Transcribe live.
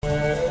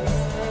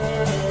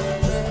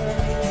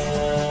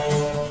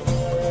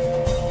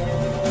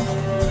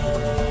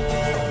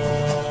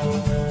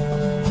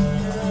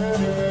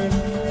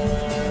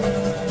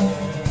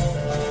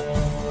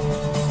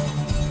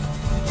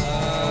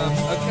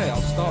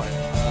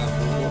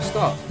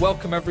start.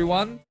 Welcome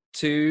everyone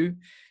to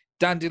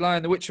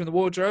Dandelion, the Witcher and the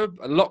Wardrobe,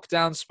 a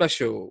lockdown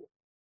special.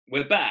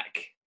 We're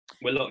back.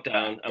 We're locked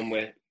down, and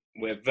we're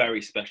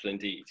very special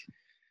indeed.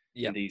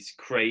 Yeah. In these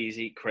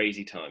crazy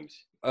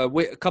times. A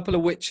couple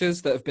of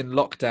witches that have been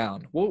locked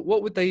down.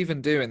 What would they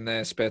even do in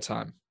their spare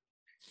time?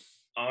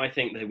 I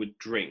think they would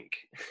drink.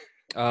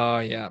 Oh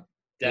yeah,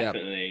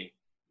 Definitely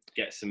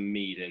get some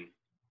mead in.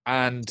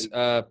 And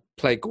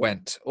play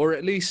Gwent, or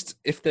at least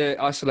if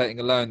they're isolating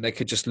alone, they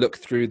could just look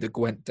through the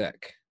Gwent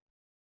deck.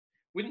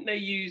 Wouldn't they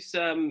use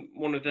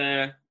one of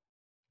their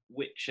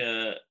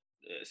Witcher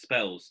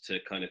spells to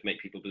kind of make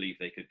people believe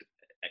they could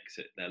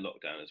exit their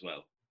lockdown as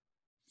well?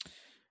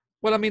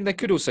 Well, I mean, they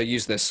could also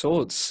use their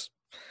swords.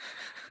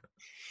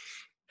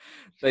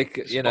 They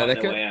could, they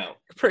could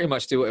pretty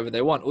much do whatever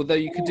they want. Although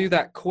you could do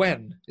that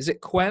Quen. Is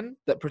it Quen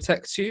that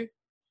protects you?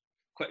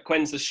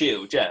 Quen's the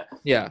shield, yeah.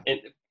 Yeah.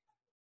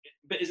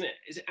 But isn't it?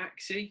 Is it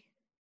Axii?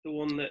 The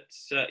one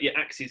that's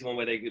Axii's the one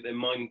where they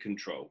mind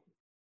control.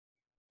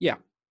 Yeah.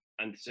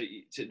 And so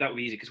that would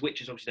be easy because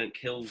witches obviously don't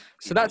kill.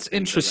 So that's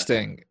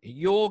interesting.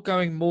 You're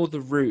going more the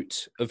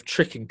route of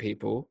tricking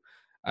people,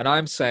 and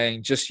I'm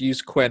saying just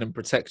use Quen and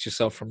protect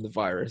yourself from the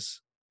virus.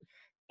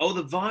 Oh,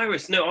 the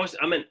virus! No,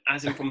 I meant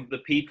as in from the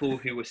people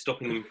who were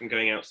stopping them from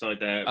going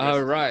outside their.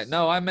 Oh right,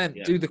 no, I meant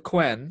do the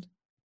Quen.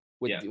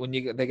 When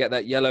they get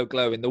that yellow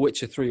glow in The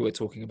Witcher 3 we're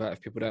talking about,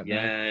 if people don't know.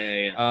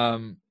 Yeah.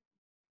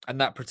 And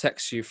that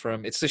protects you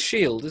from. It's a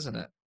shield, isn't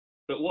it?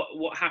 But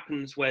what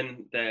happens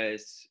when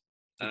there's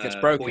it gets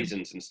broken.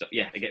 Poisons and stuff?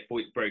 Yeah, they get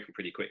broken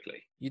pretty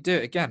quickly. You do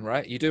it again,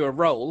 right? You do a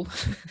roll,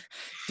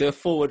 do a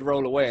forward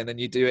roll away, and then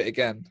you do it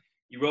again.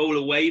 You roll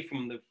away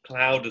from the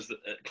clouds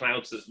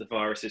that the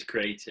virus is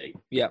creating.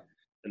 Yeah.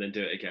 And then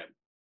do it again.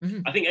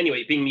 Mm-hmm. I think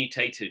anyway, being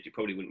mutated, you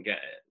probably wouldn't get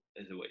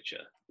it as a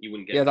Witcher. You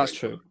wouldn't get. Yeah, that's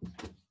true.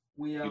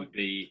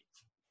 We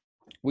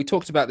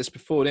talked about this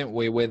before, didn't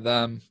we? With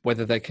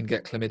whether they can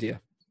get chlamydia.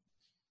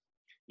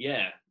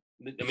 Yeah,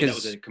 I mean that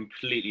was a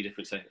completely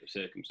different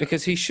circumstance.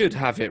 Because he should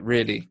have it,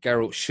 really.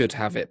 Geralt should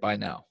have it by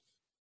now.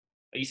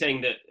 Are you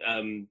saying that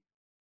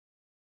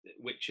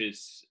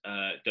witches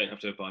don't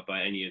have to abide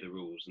by any of the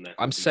rules? And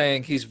I'm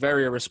saying he's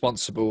very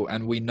irresponsible,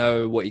 and we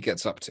know what he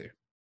gets up to.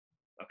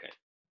 Okay.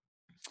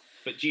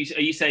 But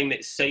are you saying that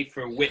it's safe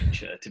for a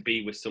Witcher to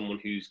be with someone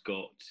who's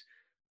got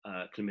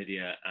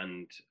chlamydia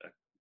and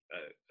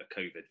a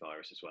COVID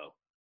virus as well?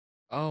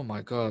 Oh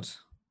my God.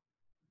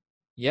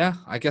 Yeah,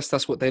 I guess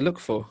that's what they look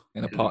for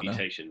in a partner.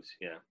 Mutations,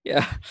 yeah.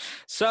 Yeah.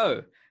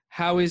 So,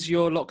 how is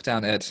your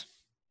lockdown, Ed?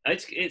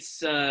 It's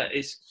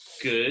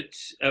good.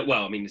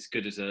 Well, I mean, as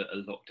good as a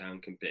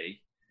lockdown can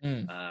be.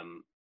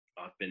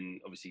 I've been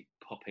obviously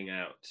popping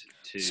out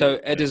to. So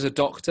Ed is a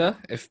doctor,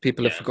 if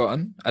people have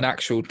forgotten, an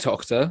actual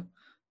doctor,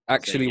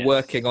 actually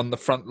working on the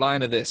front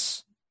line of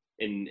this.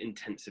 In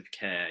intensive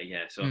care,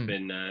 yeah. So I've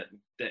been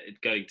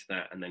going to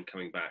that and then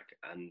coming back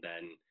and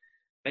then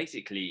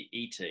basically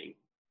eating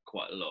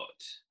quite a lot,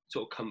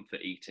 sort of comfort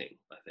eating,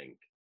 I think,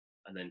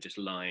 and then just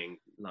lying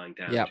down.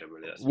 Yeah.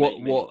 Generally, that's what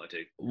I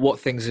do. What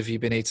things have you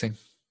been eating?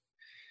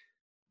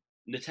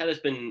 Nutella's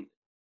been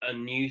a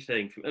new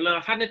thing.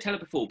 I've had Nutella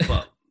before,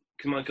 but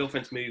because my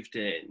girlfriend's moved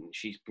in,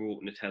 she's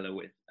brought Nutella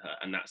with her,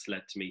 and that's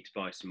led to me to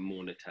buy some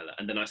more Nutella.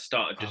 And then I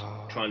started just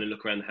trying to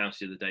look around the house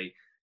the other day,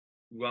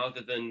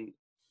 rather than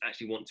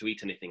actually want to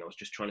eat anything. I was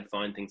just trying to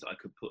find things that I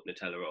could put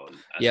Nutella on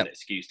as an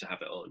excuse to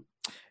have it on.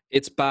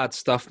 It's bad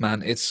stuff,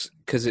 man. It's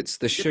because it's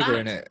the sugar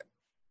in it.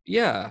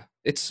 Yeah,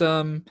 it's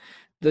the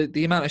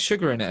amount of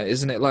sugar in it,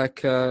 isn't it?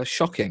 Like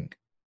shocking.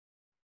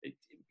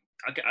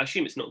 I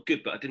assume it's not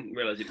good, but I didn't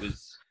realize it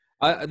was.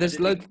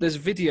 There's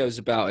videos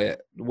about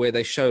it where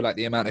they show like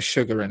the amount of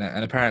sugar in it,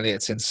 and apparently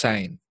it's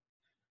insane.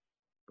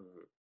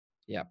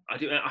 Yeah, I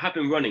have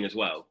been running as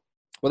well.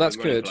 Well, that's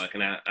good. For like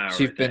an hour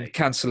so you've been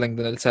cancelling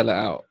the Nutella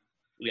out.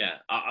 Yeah,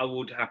 I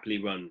would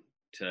happily run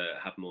to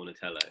have more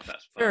Nutella if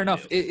that's fair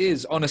enough. It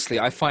is, honestly,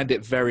 I find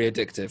it very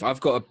addictive.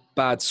 I've got a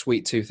bad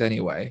sweet tooth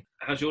anyway.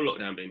 How's your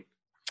lockdown been?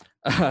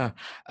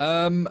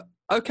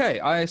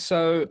 Okay,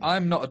 so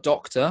I'm not a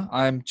doctor.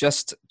 I'm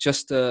just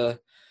a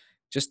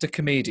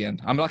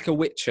comedian. I'm like a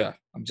Witcher.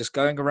 I'm just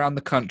going around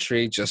the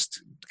country,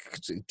 just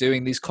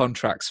doing these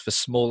contracts for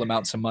small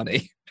amounts of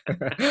money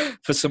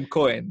for some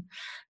coin.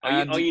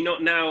 Are you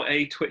not now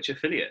a Twitch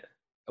affiliate?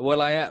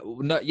 Well, I am.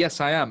 No, yes,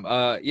 I am.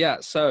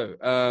 So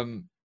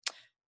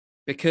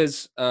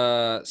because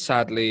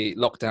sadly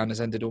lockdown has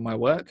ended all my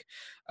work,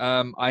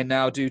 I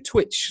now do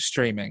Twitch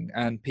streaming,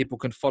 and people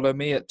can follow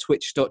me at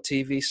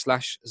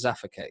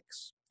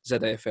twitch.tv/ZaffaCakes,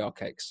 ZAFAR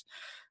Cakes.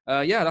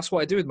 That's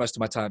what I do with most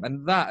of my time,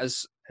 and that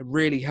has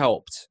really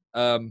helped.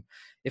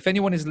 If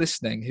anyone is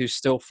listening who's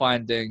still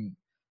finding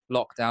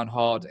lockdown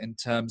hard in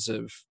terms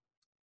of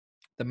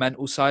the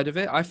mental side of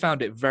it, I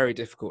found it very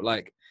difficult,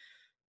 like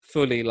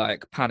fully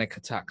like panic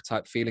attack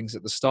type feelings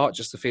at the start,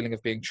 just the feeling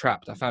of being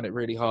trapped. I found it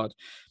really hard.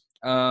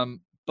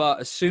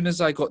 But as soon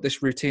as I got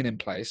this routine in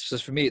place, so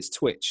for me it's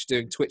Twitch,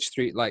 doing Twitch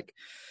 3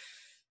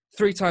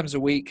 times a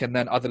week, and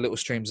then other little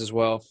streams as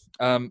well.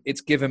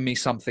 It's given me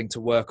something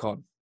to work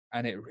on,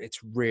 and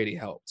it's really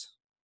helped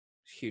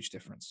Huge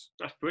difference.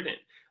 That's brilliant.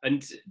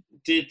 And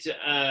did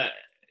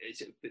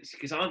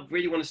because I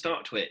really want to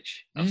start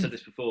Twitch. I've said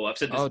this before. I've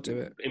said this Do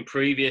it. in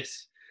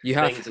previous You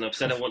have. things, and I've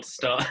said I want to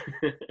start.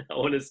 I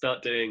want to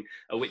start doing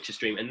a Witcher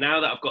stream. And now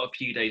that I've got a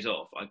few days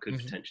off, I could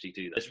potentially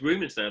do that. There's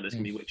rumours now there's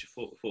going to be Witcher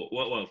 4.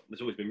 Well, there's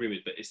always been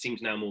rumours, but it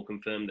seems now more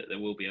confirmed that there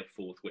will be a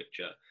fourth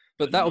Witcher.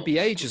 But that will be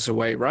ages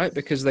away, right?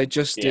 Because they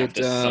just did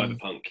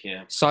Cyberpunk.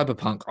 Yeah.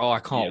 Cyberpunk. Oh, I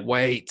can't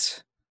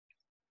wait.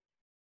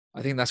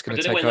 I think that's going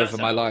to take over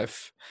my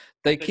life.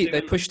 They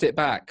pushed it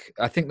back.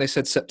 I think they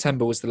said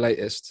September was the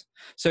latest.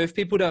 So if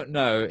people don't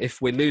know,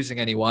 if we're losing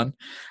anyone,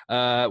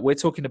 we're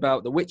talking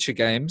about the Witcher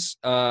games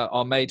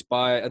are made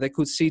by, are they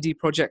called CD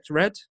Projekt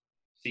Red?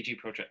 CD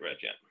Projekt Red,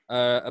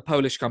 yeah. A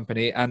Polish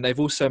company. And they've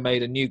also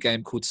made a new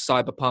game called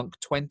Cyberpunk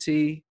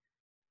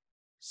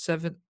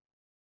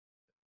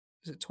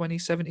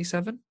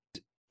 2077?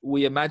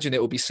 We imagine it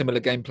will be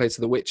similar gameplay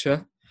to The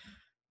Witcher,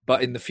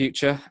 but in the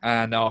future,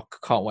 and I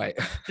can't wait.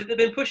 So they've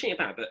been pushing it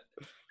back, but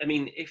I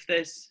mean, if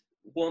there's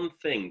one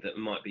thing that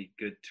might be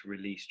good to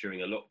release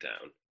during a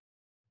lockdown,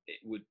 it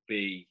would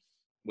be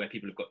where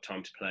people have got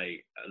time to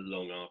play a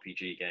long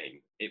RPG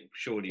game. It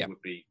surely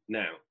would be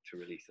now to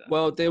release that.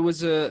 Well, there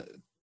was a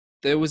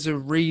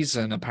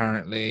reason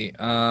apparently,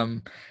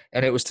 and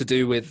it was to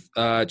do with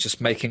just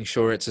making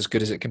sure it's as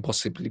good as it can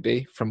possibly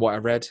be. From what I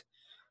read,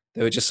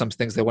 there were just some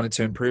things they wanted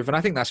to improve, and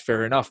I think that's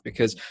fair enough,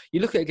 because you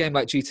look at a game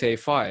like GTA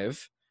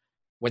 5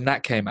 when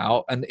that came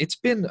out, and it's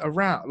been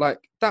around,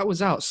 like, that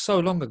was out so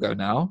long ago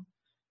now,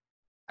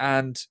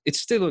 and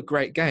it's still a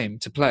great game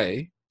to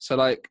play. So,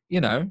 like,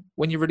 you know,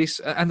 when you release,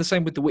 and the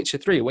same with The Witcher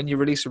 3, when you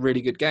release a really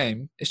good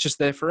game, it's just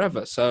there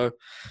forever. So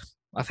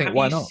I think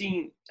why not?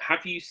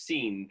 Have you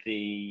seen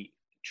the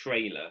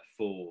trailer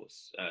for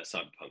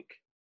Cyberpunk?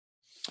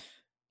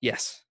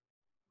 Yes.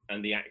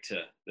 And the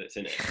actor that's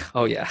in it?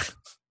 Oh, yeah.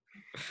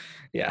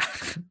 Yeah.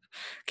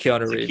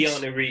 Keanu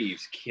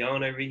Reeves.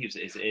 Keanu Reeves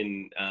is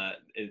in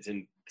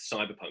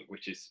Cyberpunk,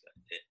 which is,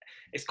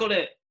 it's got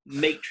a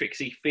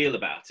Matrixy feel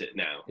about it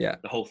now. Yeah.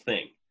 The whole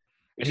thing.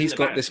 And he's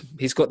got this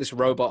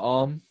robotic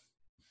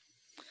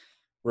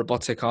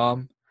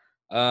arm.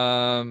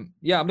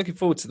 Yeah, I'm looking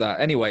forward to that.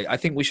 Anyway, I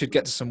think we should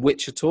get to some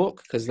Witcher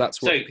talk, because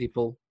that's what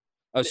people.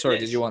 Oh, sorry.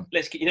 Did you want?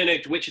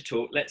 Witcher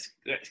talk. Let's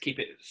keep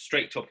it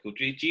straight topical.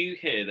 Did you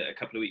hear that a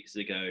couple of weeks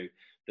ago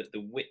that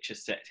the Witcher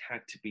set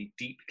had to be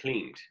deep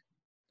cleaned?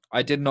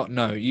 I did not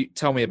know. You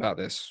tell me about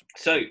this.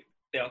 So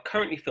they are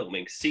currently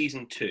filming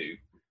season 2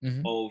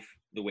 of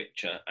The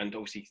Witcher, and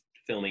obviously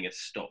filming has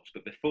stopped.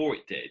 But before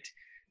it did,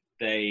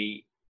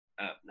 they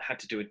had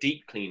to do a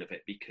deep clean of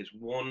it because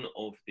one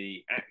of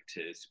the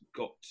actors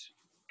got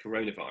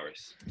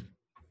coronavirus.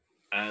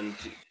 And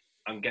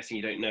I'm guessing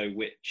you don't know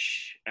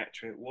which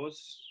actor it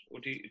was, or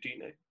do you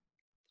know?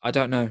 I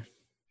don't know.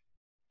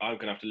 I'm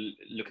going to have to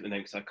look at the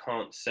name because I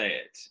can't say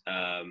it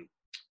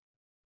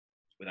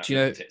without looking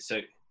at it. So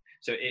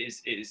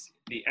it is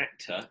the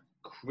actor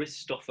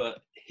Christopher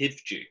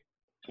Hivju,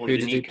 one of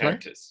the new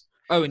characters.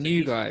 Oh, a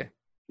new guy.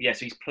 Yeah,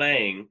 so he's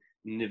playing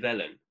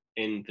Nivellen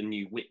in the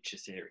new Witcher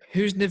series.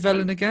 Who's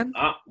Nivellen again?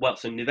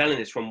 So Nivellen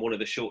is from one of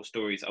the short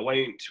stories. I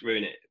won't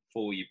ruin it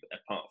for you,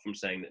 apart from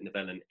saying that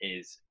Nivellen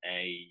is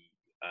a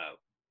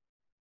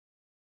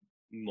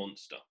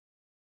monster.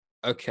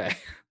 Okay.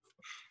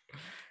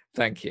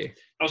 Thank you.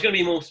 I was going to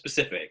be more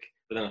specific,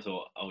 but then I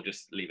thought I'll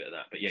just leave it at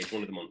that. But yeah, he's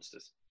one of the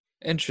monsters.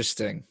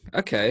 Interesting.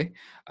 Okay.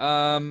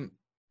 Really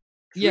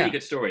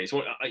good story. It's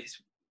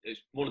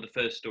one of the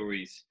first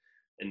stories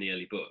in the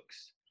early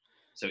books,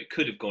 so it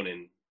could have gone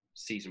in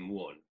season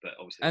 1, but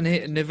obviously. And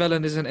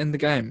Nivellen isn't in the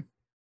game.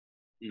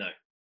 No.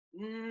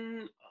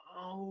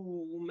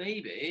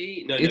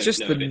 Maybe. No. It's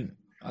just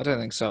I don't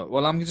think so.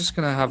 Well, I'm just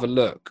going to have a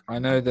look. I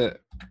know that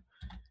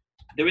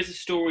there is a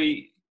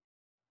story,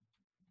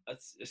 a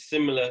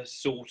similar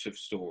sort of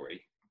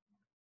story.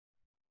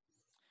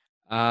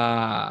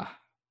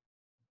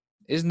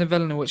 Is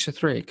Nivellen in Witcher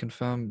 3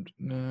 confirmed?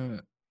 No.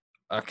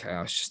 Okay,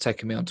 it's just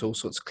taking me onto all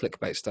sorts of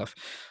clickbait stuff.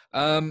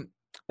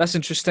 That's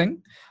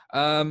interesting.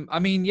 I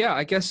mean, yeah,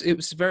 I guess it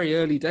was very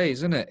early days,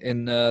 isn't it,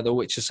 in the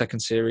Witcher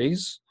second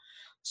series?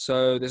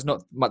 So there's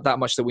not that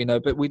much that we know,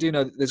 but we do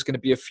know that there's going to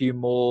be a few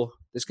more.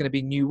 There's going to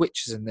be new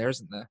witches in there,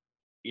 isn't there?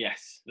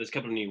 Yes, there's a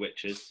couple of new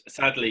witches.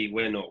 Sadly,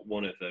 we're not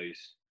one of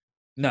those.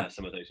 No,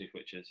 some of those new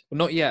witches. Well,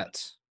 not yet.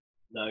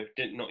 No,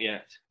 not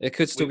yet. It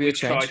could still be a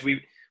change.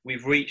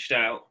 We've reached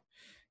out.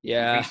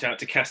 Yeah. We've reached out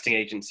to casting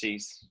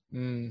agencies.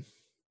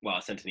 Well,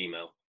 I sent an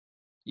email.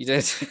 You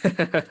did?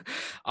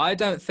 I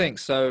don't think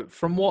so.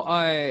 From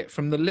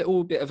the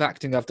little bit of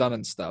acting I've done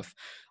and stuff,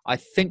 I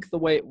think the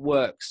way it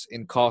works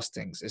in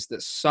castings is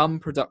that some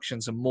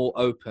productions are more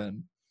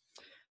open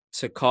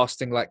to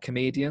casting like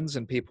comedians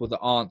and people that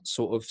aren't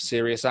sort of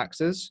serious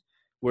actors,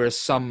 whereas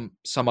some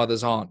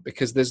others aren't.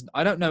 Because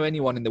I don't know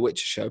anyone in the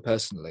Witcher show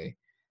personally.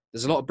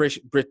 There's a lot of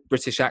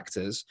British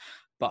actors,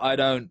 but I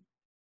don't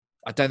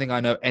think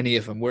I know any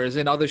of them. Whereas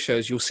in other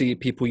shows, you'll see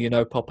people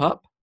pop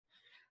up.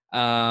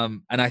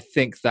 And I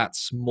think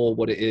that's more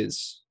what it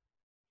is.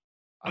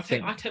 I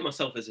take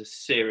myself as a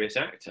serious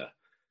actor.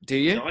 Do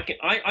you? No,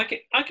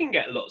 I can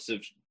get lots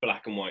of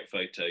black and white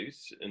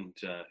photos and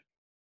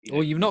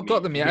Well, you've not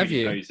got them yet, have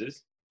moody you?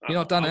 poses. You've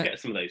not done I'll it. get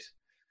some of those.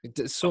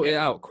 I'll Sort it get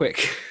out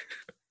quick.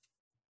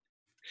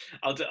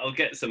 I'll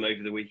get some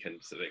over the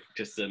weekend. So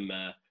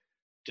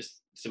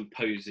just some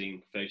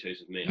posing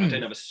photos of me. I Hmm.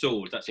 don't have a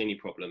sword. That's the only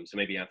problem. So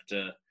maybe I have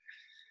to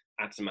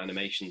add some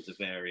animations of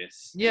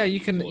various. Yeah, you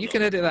things can or you not.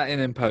 can edit that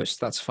in post.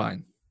 That's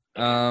fine.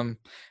 Okay.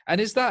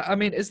 And is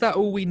that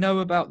all we know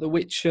about the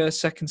Witcher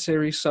second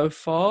series so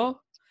far?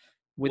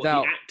 What the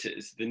Without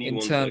actors, the new in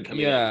ones that are term,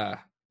 coming in? yeah,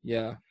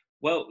 yeah.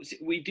 Well,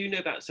 we do know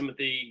about some of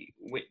the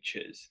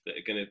witches that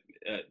are going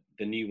to,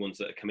 the new ones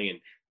that are coming in.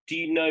 Do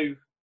you know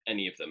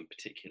any of them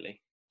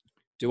particularly?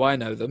 Do I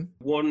know them?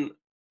 One,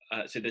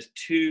 so there's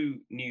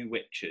two new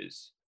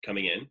witches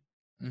coming in.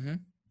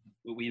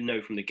 Mm-hmm. We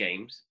know from the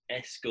games,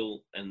 Eskel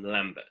and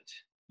Lambert,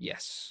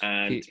 Yes,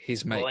 and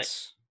his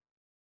mates.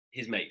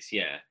 his mates,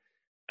 yeah.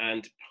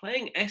 And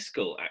playing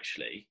Eskel,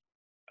 actually,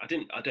 I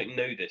don't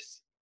know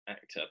this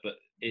actor, but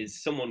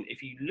is someone.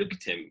 If you look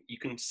at him, you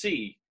can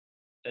see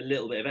a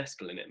little bit of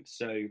Eskel in him.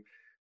 So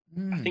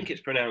I think Mm.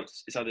 it's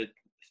pronounced, it's either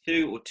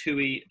Thu or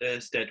Tui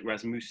Ersted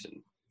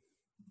Rasmussen.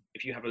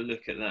 If you have a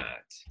look at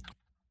that.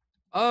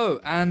 Oh,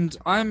 and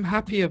I'm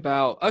happy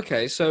about.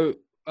 Okay, so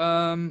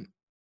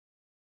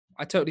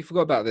I totally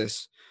forgot about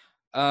this.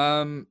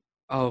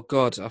 Oh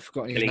God, I've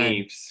forgotten his Killing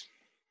name. Eves.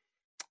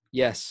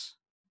 Yes,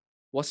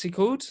 what's he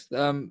called?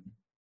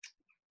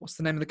 What's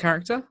the name of the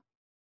character?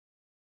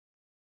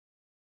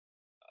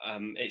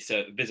 It's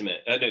Vizimir.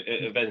 No,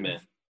 Vesemir.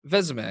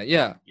 Vesemir.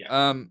 Yeah.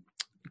 Yeah.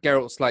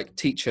 Geralt's like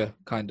teacher,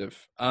 kind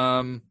of.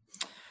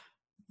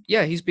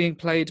 Yeah, he's being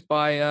played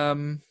by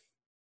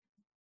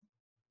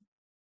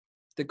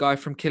the guy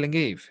from Killing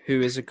Eve,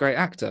 who is a great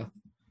actor.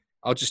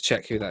 I'll just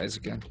check who that is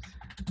again.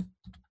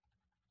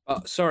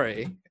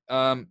 Sorry.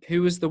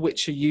 Who was the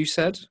Witcher you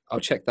said? I'll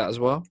check that as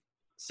well.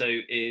 So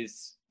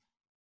it's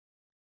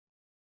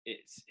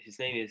his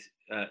name is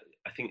I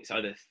think it's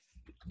either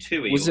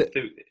Tui Was or it?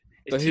 Thu.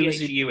 But It's who was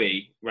he?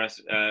 Thue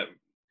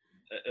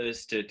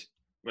Ersted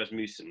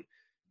Rasmussen.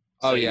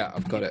 Oh So yeah,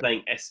 I've got he's it.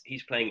 playing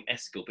he's playing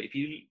Eskel. But if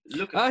you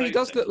look at Oh, he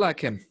does photos, look like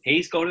him.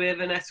 he's got a bit of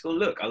an Eskel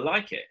look. I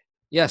like it.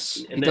 Yes,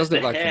 he And does the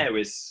look like him. hair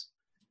is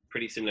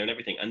pretty similar and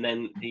everything. And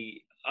then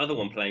the other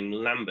one playing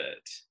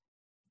Lambert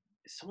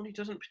is someone who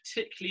doesn't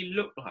particularly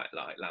look like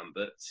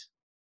Lambert.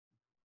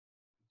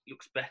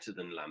 Looks better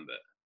than Lambert.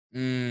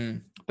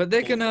 But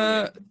they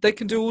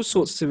can do all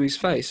sorts to his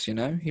face. You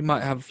know, he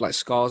might have like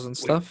scars and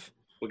We're, stuff.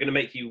 we're going to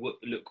make you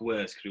look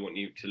worse because we want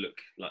you to look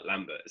like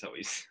Lambert. Is that what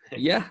he's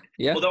saying? Yeah,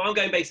 yeah. Although I'm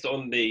going based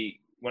on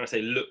when I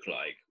say look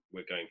like,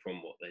 we're going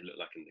from what they look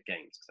like in the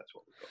games because that's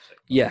what we've got so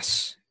far.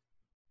 Yes.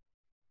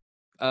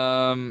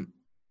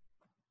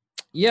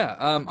 Yeah.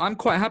 I'm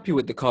quite happy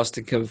with the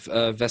casting of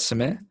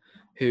Vesemir,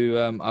 who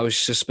I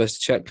was just supposed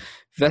to check.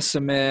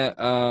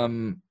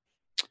 Vesemir,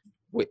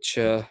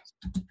 Witcher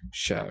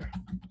show.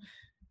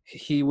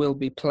 He will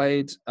be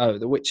played. Oh,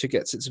 The Witcher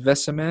gets its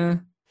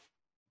Vesemir.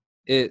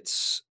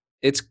 It's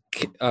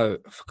oh,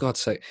 for God's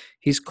sake,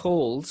 he's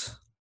called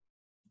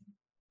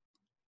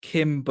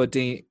Kim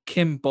Bodnia.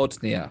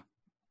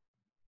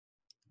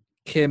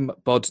 Kim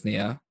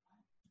Bodnia.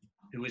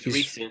 Who was He's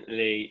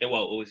recently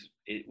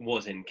it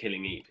was in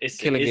Killing Eve. It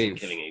Killing is in Eve.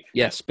 Killing Eve.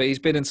 Yes, but he's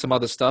been in some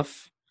other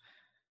stuff.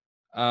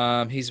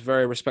 He's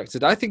very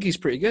respected. I think he's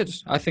pretty good.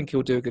 I think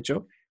he'll do a good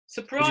job.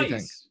 What do you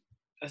think?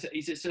 Surprise!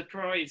 He's a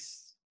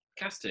surprise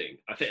casting.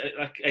 I think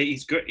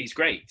he's great. He's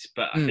great,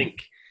 but I Mm.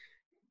 think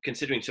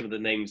considering some of the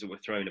names that were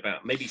thrown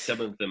about, maybe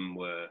some of them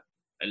were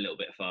a little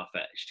bit far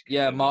fetched.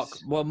 Yeah,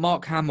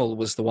 Mark Hamill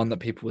was the one that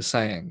people were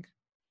saying,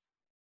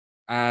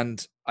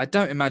 and I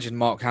don't imagine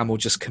Mark Hamill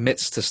just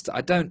commits to.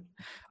 I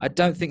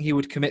don't think he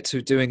would commit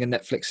to doing a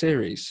Netflix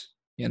series.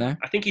 You know.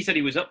 I think he said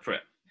he was up for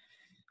it.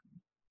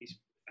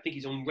 I think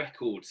he's on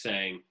record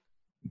saying,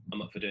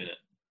 "I'm up for doing it."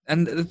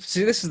 And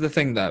see, this is the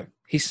thing, though.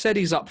 He said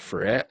he's up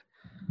for it,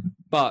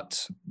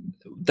 but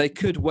they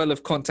could well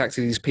have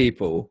contacted these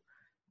people,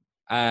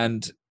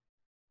 and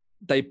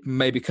they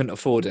maybe couldn't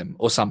afford him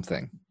or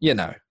something. You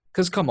know,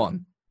 because come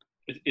on,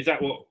 Is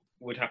that what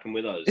would happen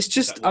with us? it's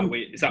just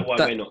is that why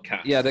we're not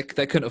cast? Yeah, they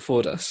couldn't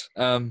afford us.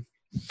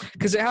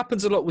 Because it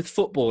happens a lot with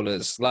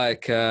footballers,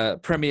 like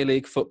Premier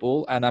League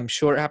football, and I'm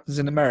sure it happens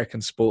in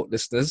American sport,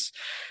 listeners.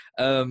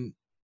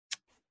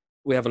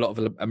 We have a lot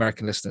of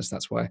American listeners,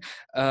 that's why.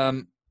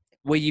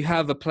 Where you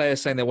have a player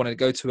saying they want to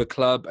go to a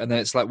club, and then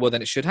it's like, well,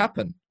 then it should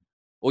happen.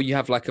 Or you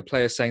have like a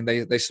player saying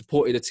they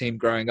supported a team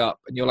growing up,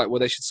 and you're like, well,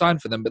 they should sign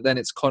for them. But then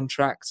it's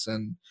contracts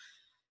and,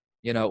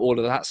 you know, all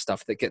of that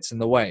stuff that gets in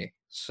the way.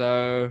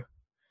 So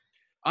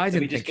I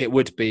didn't think it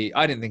would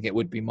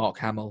be Mark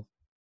Hamill.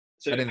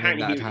 So I didn't think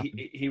that'd apparently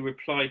happen. he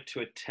replied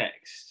to a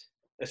text.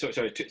 Sorry.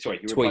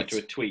 He replied Tweet. to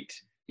a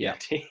tweet. Yeah.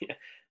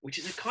 Which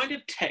is a kind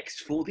of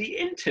text for the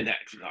internet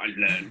that I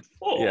learned.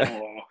 Oh. Yeah.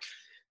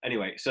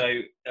 Anyway, so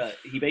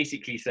he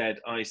basically said,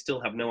 "I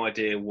still have no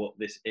idea what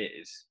this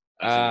is,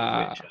 as in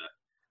The Witcher,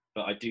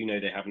 but I do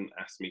know they haven't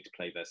asked me to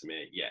play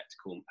Vesemir yet.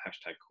 Call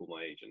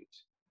my agent."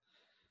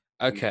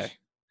 Okay.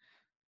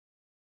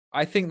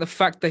 I think the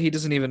fact that he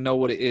doesn't even know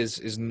what it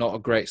is not a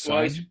great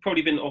Well, he's sign.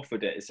 probably been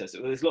offered it. It says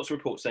there's lots of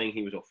reports saying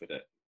he was offered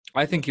it.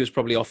 I think he was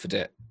probably offered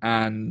it,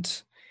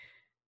 and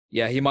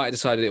yeah, he might have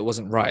decided it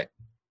wasn't right,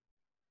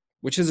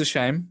 which is a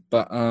shame.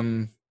 But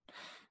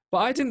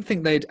I didn't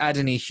think they'd add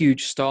any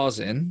huge stars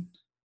in.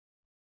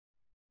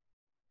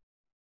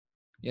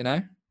 You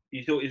know?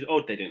 You thought it was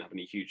odd they didn't have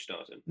any huge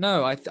stars in.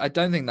 No, I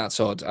don't think that's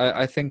odd.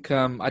 I think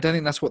I don't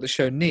think that's what the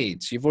show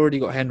needs. You've already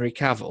got Henry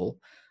Cavill.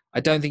 I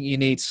don't think you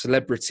need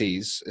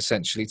celebrities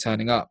essentially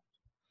turning up.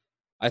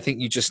 I think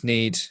you just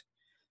need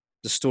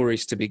the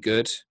stories to be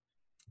good.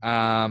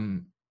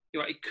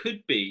 You're right, it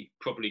could be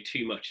probably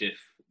too much if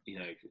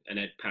an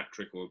Ed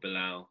Patrick or a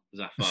Bilal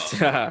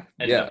Zafar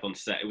ended Yeah. up on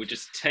set. It would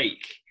just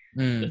take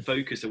the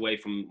focus away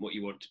from what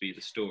you want to be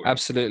the story.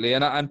 Absolutely,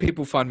 and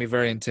people find me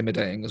very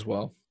intimidating as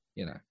well.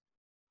 You know,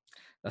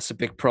 that's a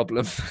big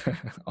problem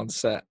on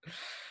set.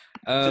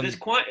 So there's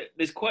quite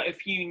a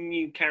few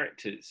new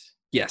characters.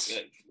 Yes.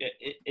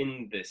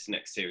 In this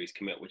next series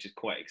coming up, which is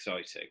quite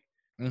exciting.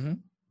 Mm-hmm.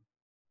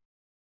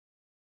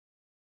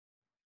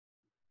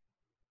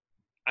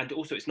 And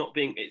also,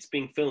 it's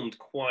being filmed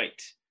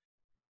quite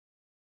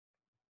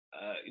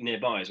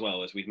nearby as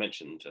well, as we've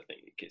mentioned. I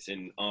think it's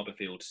in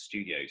Arborfield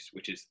Studios,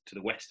 which is to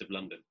the west of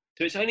London.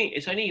 So it's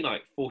only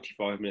like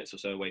 45 minutes or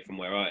so away from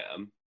where I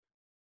am.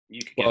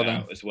 You could get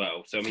out as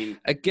well. So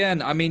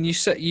I mean, you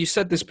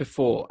said this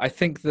before. I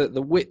think that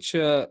The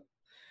Witcher,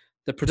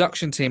 the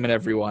production team and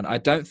everyone, I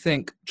don't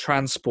think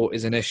transport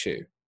is an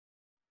issue.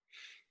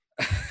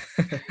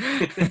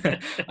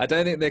 I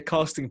don't think they're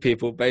casting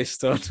people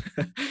based on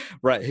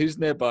right, who's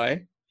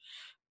nearby,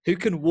 who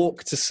can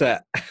walk to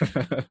set.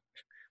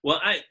 Well,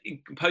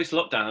 post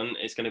lockdown,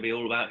 it's going to be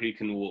all about who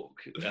can walk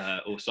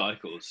or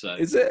cycle. So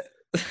is it?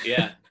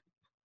 Yeah.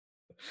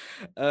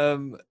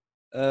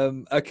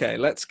 Okay,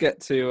 let's get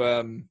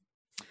to.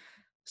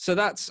 So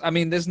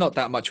there's not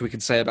that much we can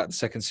say about the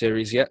second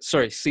series yet.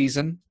 Sorry,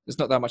 season. There's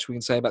not that much we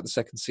can say about the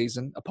second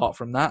season apart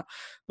from that,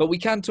 but we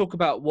can talk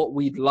about what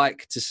we'd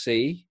like to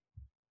see.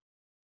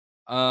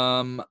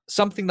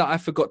 Something that I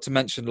forgot to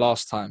mention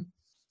last time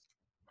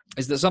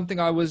is that something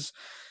I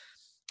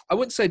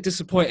wouldn't say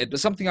disappointed, but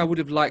something I would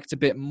have liked a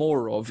bit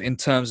more of in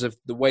terms of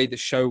the way the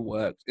show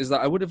worked is that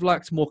I would have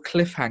liked more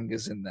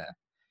cliffhangers in there.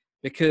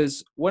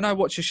 Because when I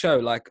watch a show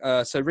like,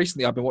 so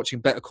recently I've been watching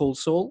Better Call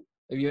Saul.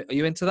 Are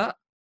you into that?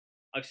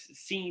 I've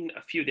seen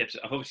a few of the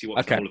episodes. I've obviously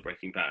watched all of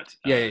Breaking Bad.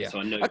 Yeah. So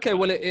I know. Okay,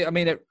 well,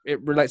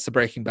 it relates to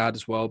Breaking Bad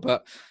as well.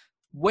 But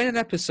when an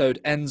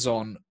episode ends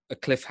on a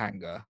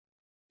cliffhanger,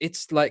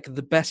 it's like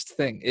the best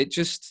thing. It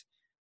just,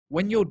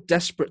 when you're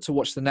desperate to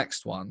watch the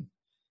next one,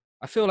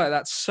 I feel like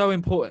that's so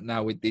important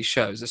now with these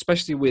shows,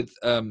 especially with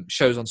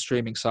shows on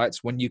streaming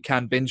sites when you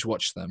can binge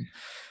watch them.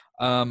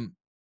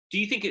 Do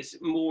you think it's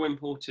more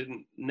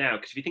important now?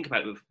 Because if you think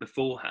about it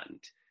beforehand,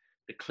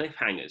 the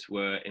cliffhangers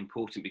were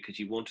important because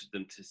you wanted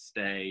them to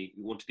stay.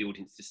 You wanted the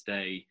audience to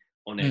stay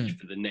on edge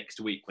for the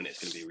next week when it's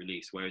going to be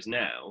released. Whereas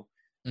now,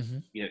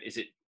 is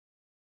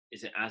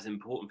it as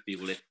important for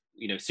people if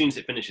as soon as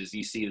it finishes,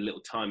 you see a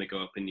little timer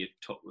go up in your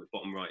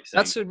bottom right?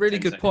 That's a really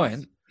good 10 seconds.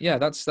 point. Yeah,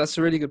 that's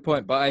a really good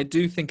point. But I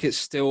do think it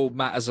still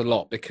matters a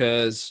lot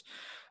because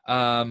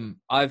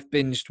I've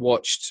binged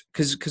watched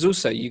because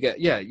also you get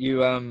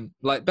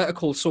like Better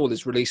Call Saul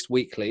is released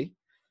weekly,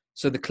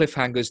 so the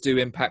cliffhangers do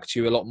impact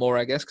you a lot more,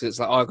 I guess, because it's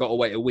like, I got to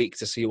wait a week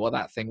to see what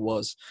that thing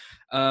was.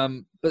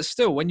 But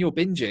still, when you're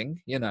binging,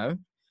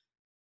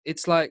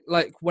 it's like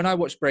when I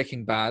watched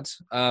Breaking Bad,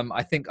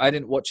 I think I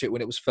didn't watch it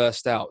when it was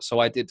first out, so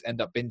I did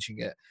end up binging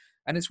it.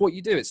 And it's what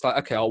you do. It's like,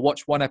 okay, I'll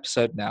watch one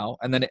episode now,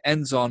 and then it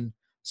ends on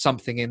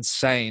something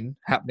insane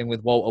happening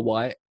with Walter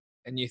White,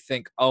 and you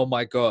think, oh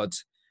my God,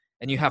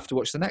 and you have to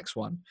watch the next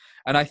one.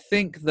 And I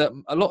think that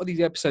a lot of these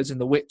episodes in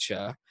The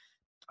Witcher,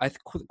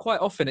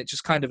 quite often it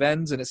just kind of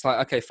ends, and it's like,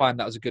 okay, fine,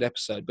 that was a good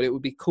episode. But it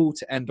would be cool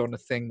to end on a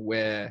thing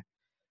where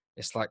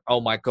it's like,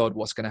 oh my God,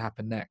 what's going to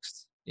happen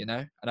next?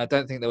 And I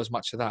don't think there was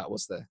much of that,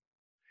 was there?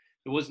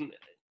 There wasn't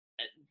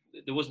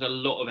a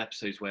lot of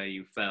episodes where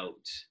you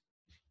felt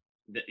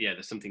that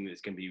there's something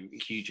that's going to be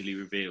hugely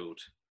revealed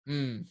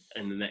in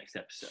the next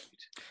episode.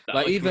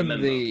 Like even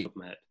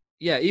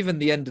even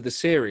the end of the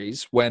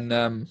series when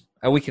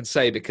and we can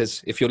say,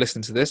 because if you're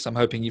listening to this, I'm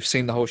hoping you've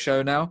seen the whole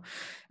show now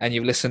and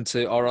you've listened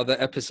to our other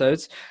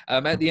episodes.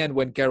 At the end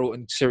when Geralt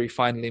and Ciri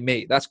finally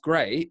meet, that's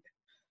great.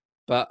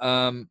 But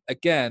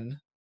again,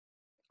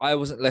 I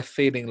wasn't left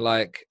in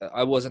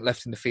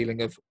the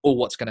feeling of, oh,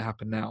 what's going to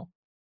happen now?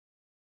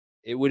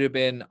 It would have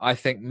been, I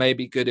think,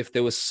 maybe good if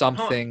there was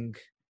something.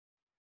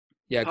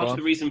 Yeah, part of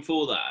the reason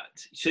for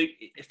that. So,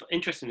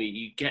 interestingly,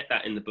 you get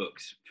that in the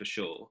books for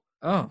sure.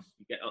 Oh,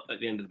 at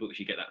the end of the books,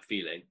 you get that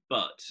feeling,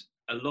 but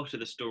a lot of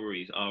the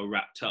stories are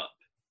wrapped up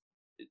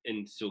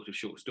in sort of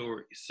short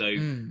stories. So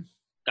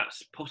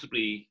that's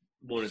possibly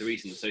one of the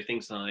reasons. So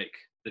things like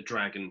the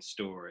dragon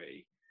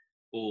story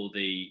or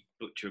the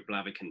Butcher of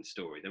Blaviken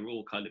story, they're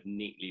all kind of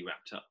neatly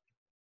wrapped up.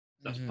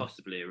 That's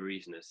possibly a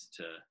reason as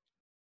to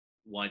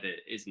why there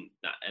isn't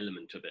that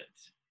element of it,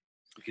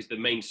 because the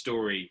main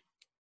story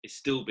is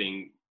still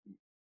being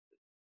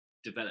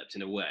developed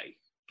in a way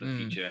for Mm.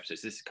 future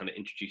episodes. This is kind of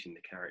introducing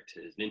the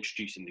characters and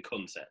introducing the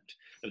concept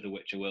of the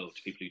Witcher world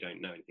to people who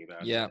don't know anything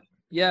about Yeah. it.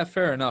 Yeah,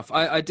 fair enough.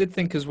 I did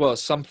think as well,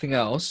 something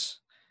else.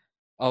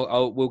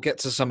 We'll get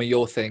to some of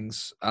your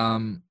things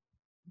in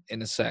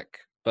a sec.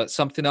 But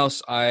something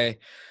else I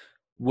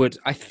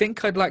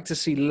think I'd like to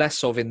see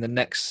less of in the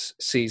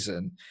next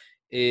season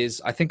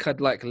is I think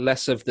I'd like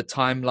less of the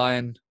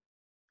timeline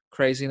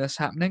craziness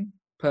happening,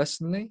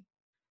 personally.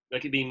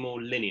 Like it being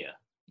more linear,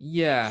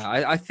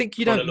 Yeah, I think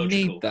you don't need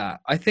chronological. that.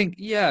 I think,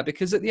 yeah,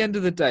 because at the end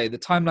of the day, the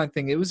timeline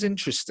thing, it was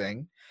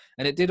interesting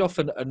and it did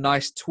offer a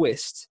nice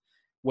twist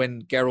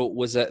when Geralt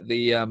was at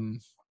the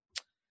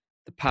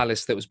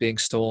palace that was being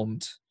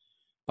stormed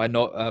by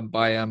not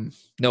by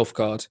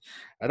Nilfgaard.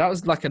 And that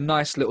was like a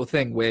nice little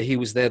thing where he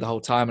was there the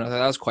whole time, and I thought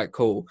that was quite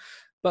cool.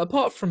 But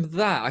apart from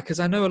that, because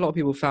I know a lot of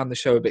people found the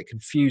show a bit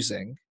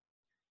confusing,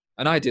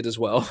 and I did as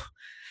well.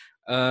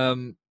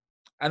 And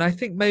I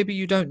think maybe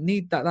you don't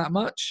need that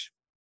much.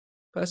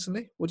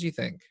 Personally, what do you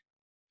think?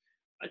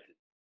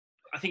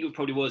 I think it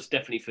probably was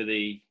definitely for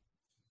the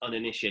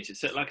uninitiated.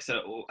 So, like I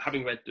said,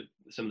 having read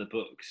some of the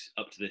books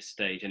up to this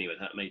stage, anyway,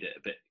 that made it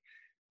a bit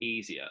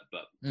easier.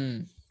 But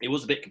it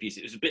was a bit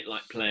confusing. It was a bit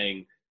like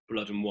playing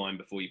Blood and Wine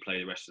before you play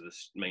the rest of the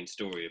main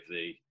story of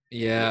the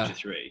Witcher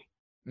 3.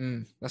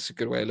 That's a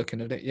good way of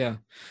looking at it. Yeah.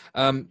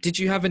 Did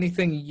you have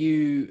anything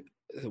you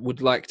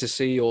would like to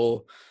see,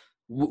 or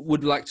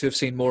would like to have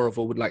seen more of,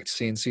 or would like to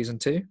see in season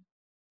 2?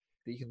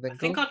 That you can think I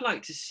think of? I'd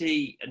like to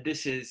see, and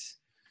this is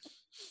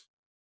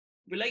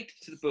related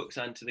to the books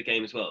and to the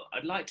game as well.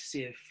 I'd like to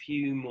see a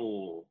few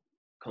more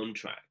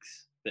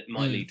contracts that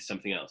might lead to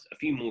something else. A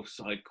few more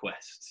side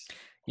quests.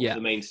 Yeah.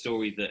 The main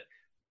story that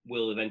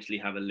will eventually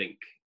have a link.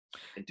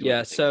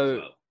 Yeah. So as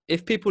well.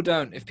 if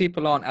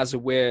people aren't as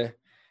aware,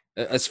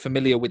 as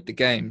familiar with the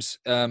games,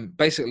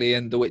 basically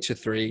in The Witcher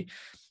 3,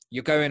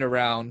 you're going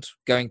town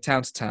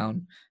to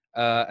town,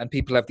 and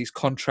people have these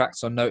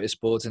contracts on notice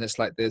boards, and it's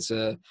like there's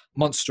a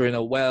monster in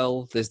a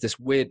well, there's this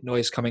weird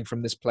noise coming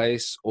from this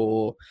place,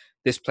 or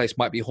this place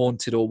might be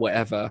haunted or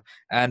whatever,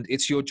 and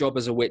it's your job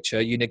as a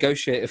Witcher. You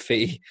negotiate a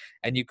fee,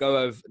 and you go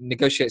over,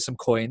 negotiate some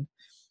coin,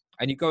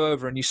 and you go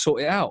over and you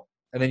sort it out,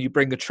 and then you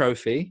bring a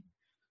trophy,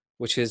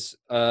 which is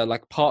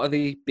like part of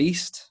the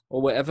beast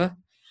or whatever,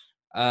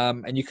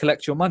 and you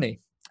collect your money.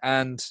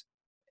 And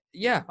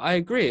yeah, I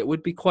agree. It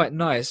would be quite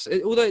nice,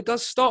 although it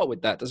does start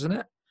with that, doesn't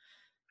it?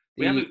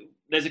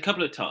 There's a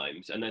couple of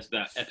times, and there's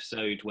that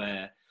episode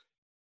where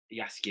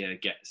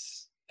Jaskier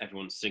gets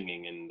everyone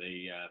singing in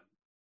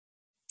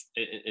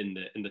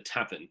the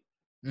tavern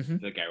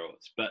for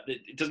Geralt, but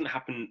it doesn't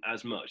happen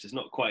as much. There's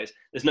not quite.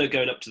 There's no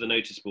going up to the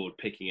notice board,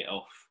 picking it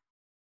off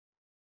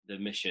the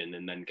mission,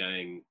 and then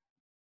going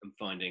and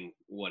finding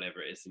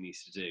whatever it is he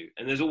needs to do.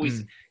 And there's always,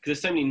 because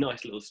there's so many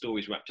nice little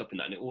stories wrapped up in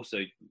that, and it also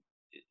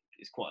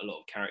is quite a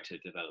lot of character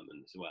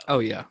development as well. Oh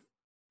yeah.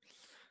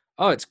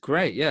 Oh, it's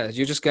great. Yeah,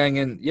 you're just going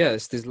in. Yeah,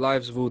 it's these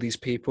lives of all these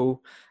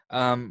people.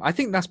 I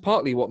think that's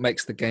partly what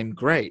makes the game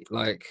great.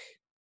 Like,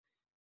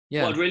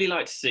 yeah. What I'd really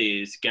like to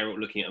see is Geralt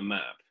looking at a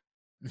map,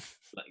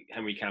 like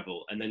Henry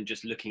Cavill, and then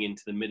just looking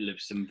into the middle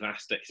of some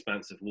vast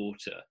expanse of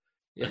water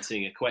and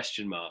seeing a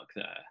question mark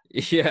there.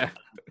 Yeah,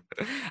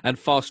 and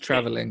fast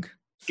traveling.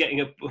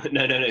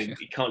 No,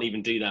 he can't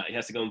even do that. He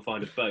has to go and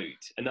find a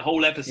boat, and the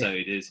whole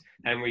episode is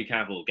Henry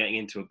Cavill getting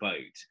into a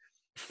boat,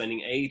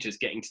 spending ages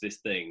getting to this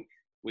thing,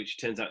 which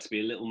turns out to be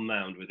a little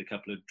mound with a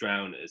couple of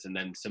drowners and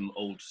then some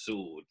old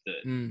sword that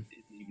isn't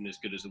even as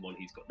good as the one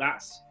he's got.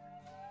 That's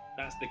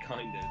the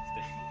kind of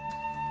thing.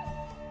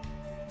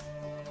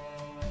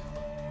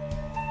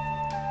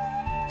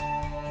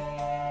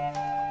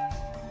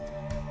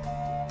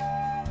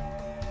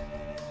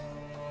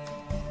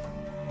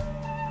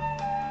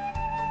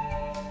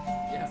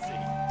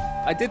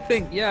 I did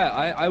think,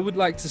 I would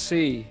like to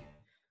see,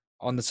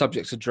 on the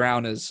subject of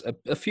drowners,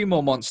 a few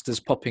more monsters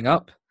popping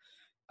up.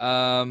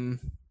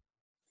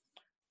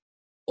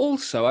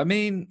 Also, I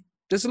mean,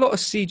 there's a lot of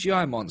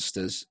CGI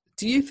monsters.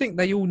 Do you think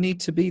they all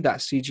need to be that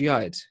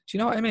CGI'd? Do you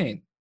know what I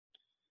mean?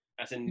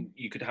 As in,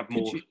 you could have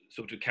more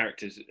sort of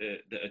characters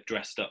that are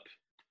dressed up,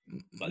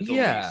 like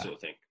zombies sort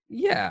of thing.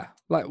 Yeah,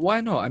 like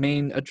why not? I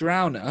mean, a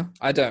drowner.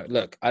 I don't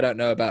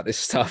know about this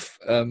stuff.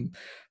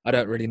 I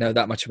don't really know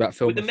that much about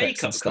film With the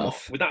effects makeup, and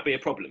stuff. would that be a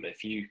problem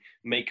if you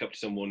make up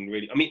someone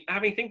really? I mean,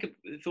 having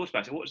thought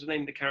about it, what was the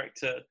name of the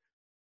character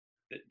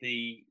that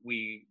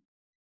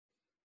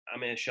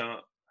Amir Shah?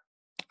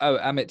 Oh,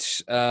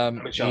 Amit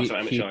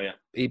Shah, yeah.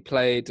 He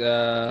played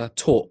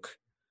Torque.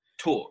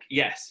 Torque,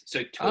 yes.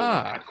 So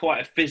Torque had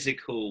quite a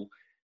physical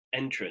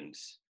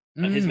entrance,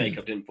 and his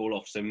makeup didn't fall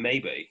off. So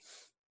maybe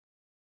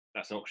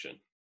that's an option.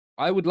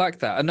 I would like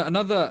that. And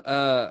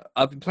another,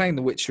 I've been playing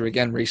The Witcher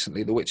again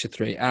recently, The Witcher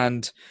 3,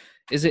 and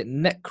is it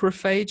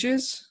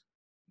necrophages?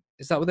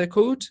 Is that what they're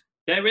called?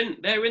 They're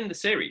in the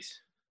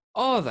series.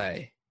 Are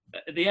they?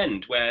 At the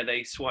end, where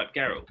they swipe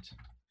Geralt.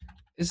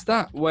 Is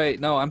that... Wait,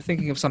 no, I'm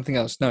thinking of something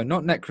else. No,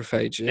 not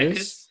necrophages.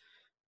 Neckers?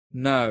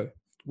 No.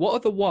 What are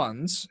the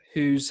ones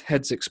whose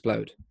heads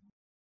explode?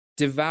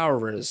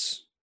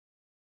 Devourers.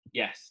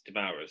 Yes,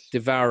 Devourers.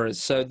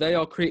 Devourers. So they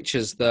are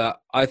creatures that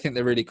I think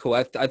they're really cool.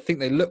 I think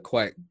they look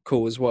quite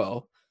cool as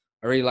well.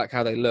 I really like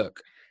how they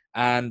look.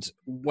 And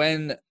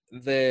when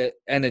their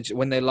energy,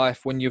 when their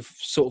life, when you've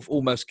sort of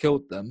almost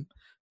killed them,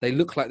 they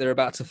look like they're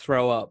about to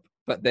throw up,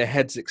 but their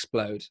heads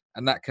explode,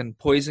 and that can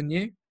poison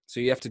you. So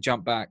you have to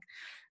jump back.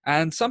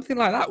 And something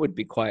like that would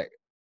be quite,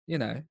 you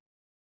know,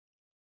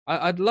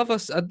 I'd love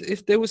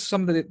if there was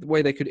some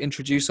way they could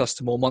introduce us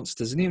to more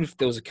monsters, and even if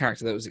there was a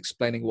character that was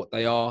explaining what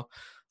they are,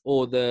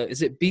 or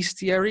is it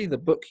Bestiary, the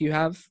book you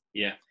have,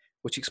 Yeah.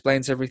 which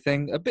explains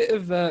everything. A bit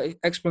of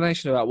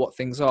explanation about what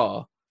things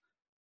are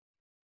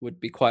would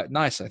be quite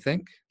nice, I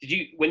think.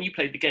 When you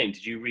played the game,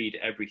 did you read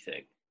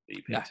everything that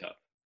you picked up?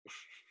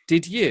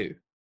 Did you?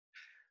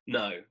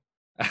 No.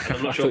 And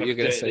I'm not I sure thought if you were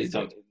going to say this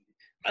time.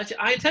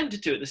 I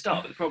attempted to at the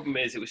start, but the problem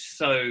is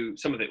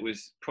some of it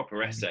was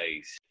proper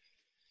essays.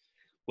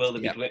 Will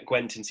there be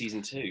Gwent in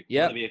season 2?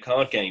 Yeah. Will there be a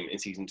card game in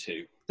season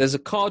 2? There's a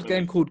card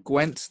game called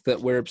Gwent that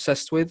we're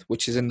obsessed with,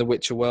 which is in the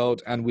Witcher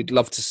world, and we'd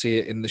love to see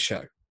it in the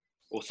show.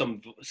 Or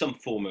some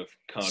form of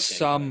card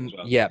game as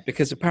well. Yeah,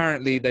 because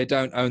apparently they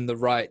don't own the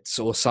rights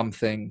or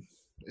something.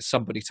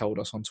 Somebody told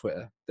us on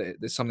Twitter that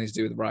there's something to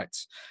do with the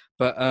rights.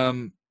 But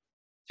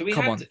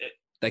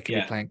they could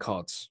be playing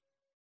cards.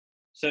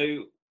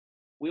 So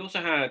we also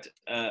had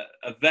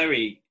a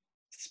very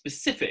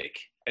specific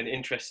and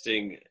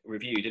interesting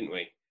review, didn't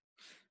we?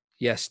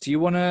 Yes. Do you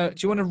want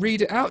to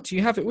read it out? Do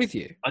you have it with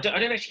you? I don't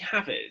actually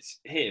have it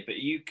here, but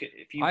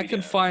if you I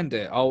can find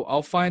it.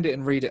 I'll find it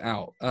and read it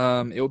out.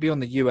 It will be on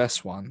the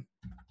US one.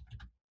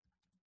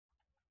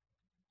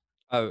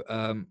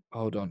 Oh,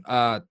 hold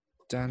on.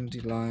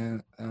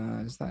 Dandelion.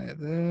 Is that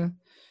it there?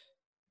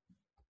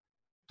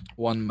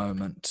 One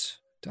moment.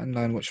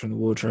 Dandelion Watch from the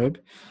Wardrobe.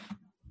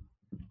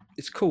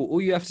 It's cool.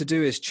 All you have to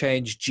do is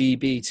change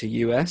GB to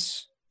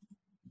US.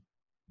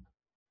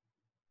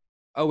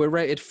 Oh, we're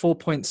rated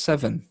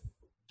 4.7.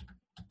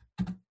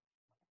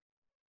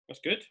 That's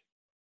good.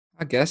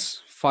 I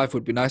guess 5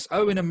 would be nice.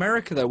 Oh, in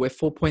America though, we're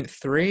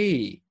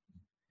 4.3.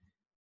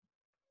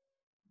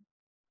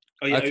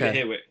 Oh yeah,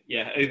 okay.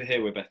 Over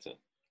here we're better.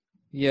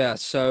 Yeah,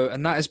 so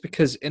and that is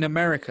because in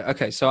America.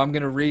 Okay, so I'm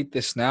going to read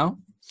this now.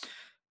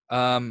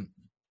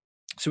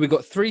 So we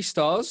got 3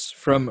 stars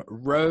from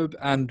Robe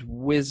and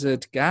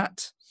Wizard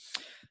Gat.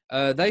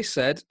 They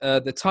said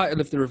the title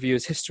of the review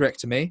is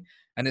Hysterectomy,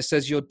 and it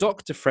says your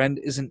doctor friend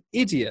is an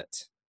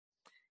idiot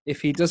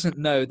if he doesn't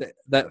know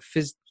that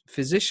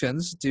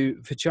physicians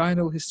do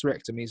vaginal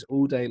hysterectomies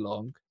all day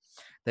long.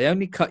 They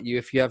only cut you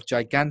if you have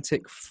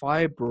gigantic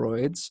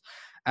fibroids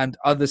and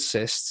other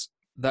cysts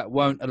that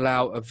won't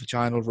allow a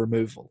vaginal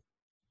removal.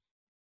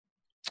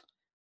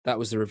 That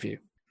was the review.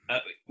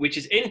 Which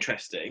is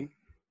interesting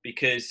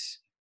because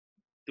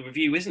the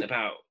review isn't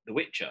about The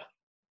Witcher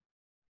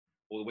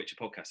or The Witcher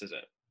podcast, is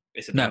it?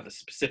 It's about the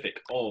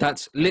specific of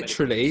that's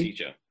literally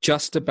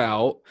just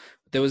about.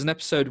 There was an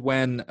episode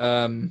when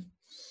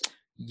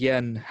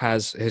Yen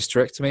has a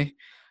hysterectomy,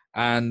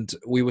 and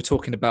we were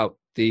talking about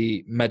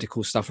the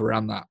medical stuff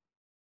around that.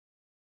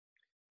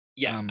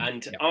 Yeah,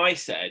 I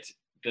said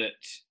that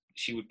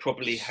she would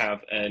probably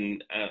have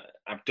an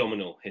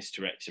abdominal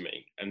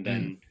hysterectomy, and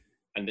then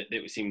and that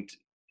it seemed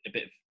a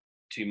bit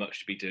too much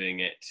to be doing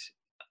it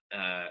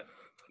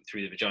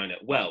through the vagina.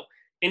 Well,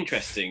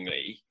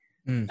 interestingly,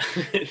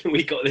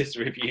 we got this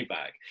review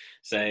back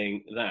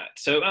saying that.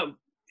 So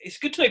it's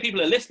good to know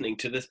people are listening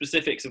to the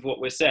specifics of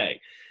what we're saying.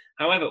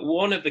 However,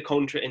 one of the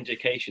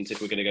contraindications,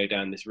 if we're going to go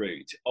down this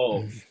route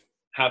of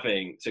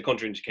having, so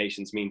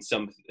contraindications means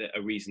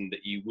a reason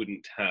that you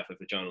wouldn't have a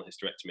vaginal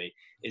hysterectomy,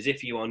 is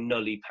if you are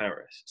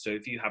nulliparous. So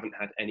if you haven't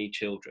had any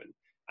children.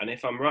 And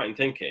if I'm right in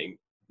thinking,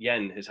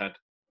 Yen has had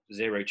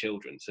 0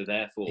 children, so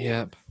therefore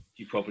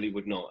you probably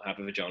would not have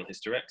a vaginal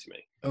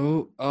hysterectomy.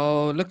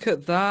 Oh, look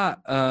at that,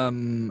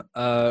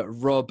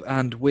 Rob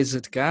and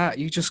Wizard Gat.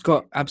 You just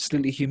got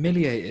absolutely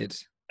humiliated.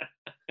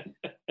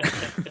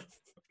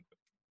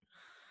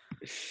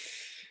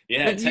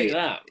 Yeah, take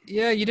that.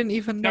 Yeah, you didn't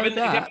even know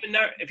that.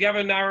 If you have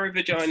a narrow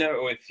vagina,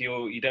 or if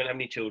you don't have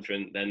any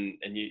children, and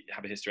you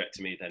have a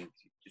hysterectomy, then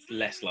it's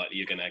less likely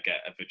you're going to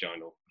get a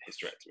vaginal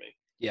hysterectomy.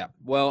 Yeah.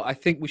 Well, I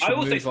think we should move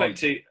on.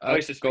 I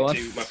also spoke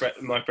to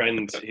my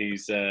friend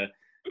who's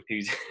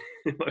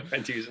my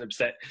friend who's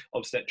an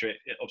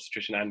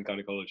obstetrician and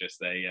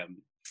gynecologist.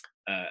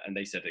 And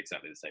they said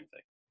exactly the same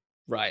thing.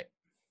 Right.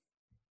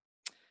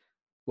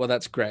 Well,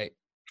 that's great.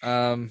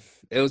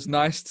 It was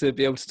nice to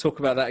be able to talk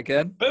about that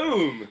again.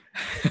 Boom!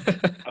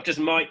 I've just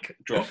mic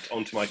dropped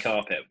onto my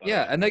carpet.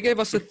 Yeah, and they gave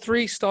us a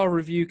 3-star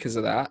review because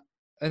of that.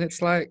 And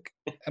it's like,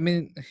 I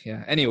mean,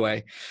 yeah.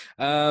 Anyway,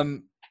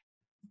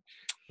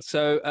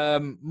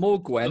 so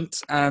more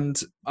Gwent, and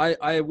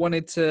I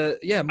wanted to,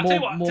 more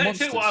monsters.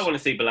 Tell you what I want to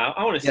see, Bilal.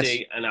 I want to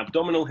see an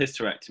abdominal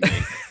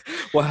hysterectomy.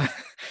 Well,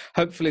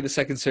 hopefully the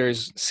second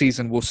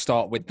season will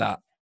start with that.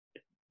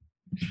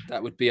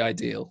 That would be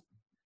ideal.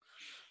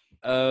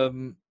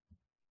 More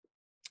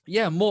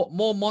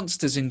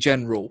monsters in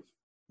general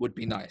would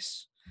be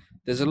nice.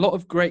 There's a lot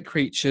of great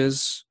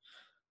creatures.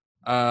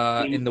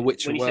 in the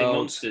Witcher When you say world.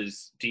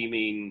 monsters, do you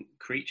mean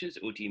creatures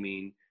or do you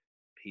mean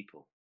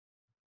people?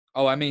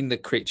 Oh, I mean the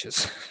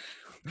creatures.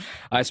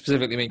 I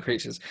specifically mean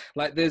creatures.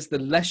 Like there's the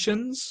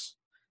Leshens,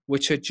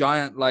 which are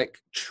giant like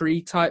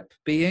tree type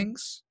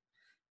beings,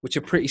 which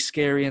are pretty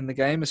scary in the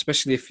game,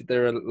 especially if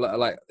they're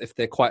like if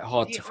they're quite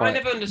hard to I fight.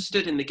 never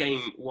understood in the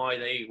game why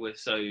they were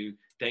so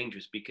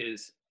dangerous,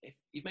 because if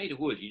you made a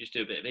wood, you just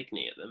do a bit of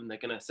igni at them, they're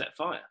going to set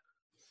fire.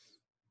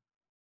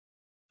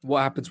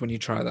 What happens when you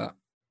try that?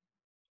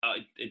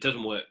 It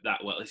doesn't work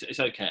that well. It's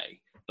okay,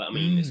 but I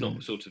mean, it's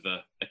not sort of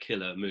a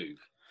killer move.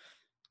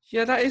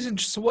 Yeah, that is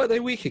interesting. What are they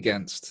weak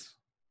against?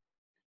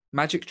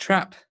 Magic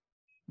trap,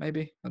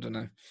 maybe. I don't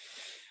know.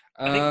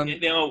 I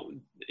think they are.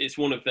 It's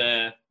one of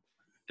their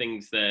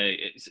things. There,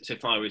 so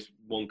fire is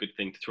one good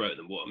thing to throw at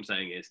them. What I'm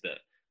saying is that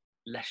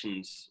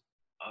Leshens,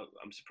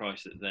 I'm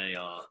surprised that they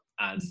are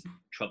as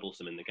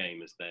troublesome in the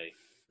game as they.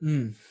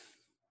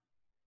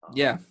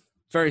 Yeah,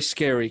 very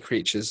scary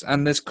creatures,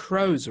 and there's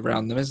crows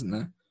around them, isn't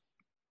there?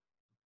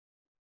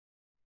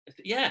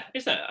 Yeah,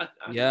 is there?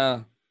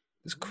 Yeah,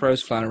 there's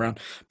crows flying around.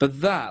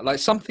 But that, like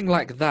something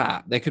like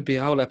that, there could be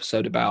a whole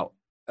episode about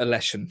a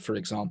Leshen, for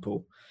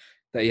example,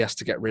 that he has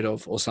to get rid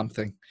of, or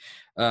something.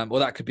 Or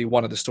that could be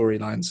one of the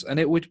storylines, and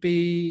it would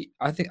be.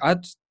 I'd think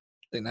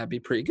that'd be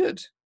pretty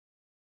good.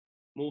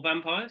 More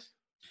vampires?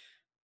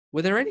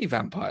 Were there any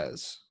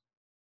vampires?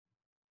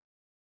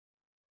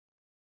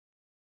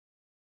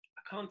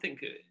 I can't think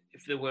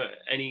if there were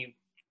any.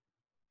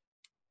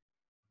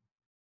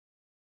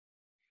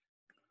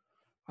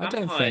 I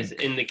don't Vampires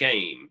think. in the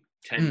game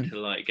tend to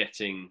like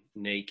getting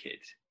naked,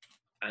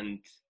 and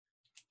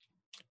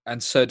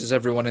so does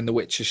everyone in the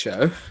Witcher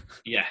show.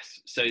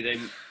 yes, so they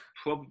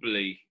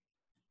probably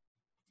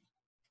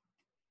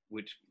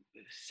would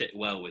sit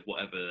well with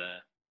whatever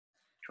they're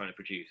trying to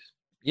produce.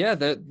 Yeah,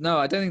 no,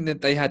 I don't think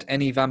that they had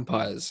any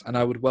vampires, and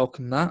I would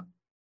welcome that.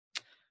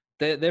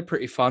 They're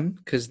pretty fun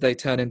because they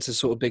turn into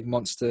sort of big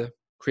monster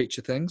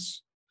creature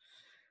things.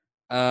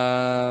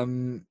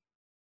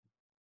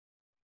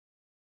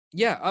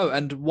 Yeah. Oh,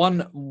 and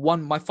one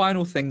my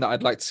final thing that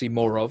I'd like to see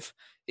more of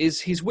is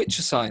his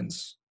Witcher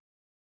signs.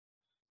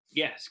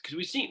 Yes, because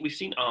we've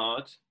seen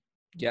Ard.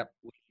 Yep.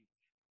 We've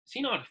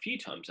seen Ard a few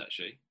times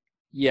actually.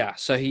 Yeah.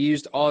 So he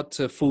used Ard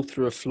to fall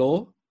through a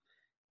floor.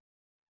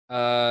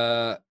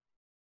 What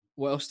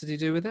else did he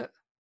do with it?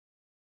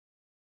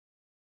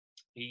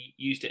 He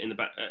used it in the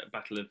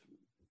battle of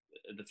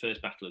the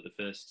first battle of the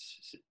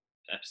first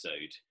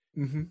episode,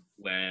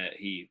 where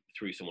he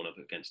threw someone up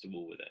against a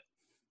wall with it.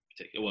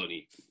 Well,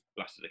 he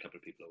blasted a couple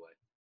of people away.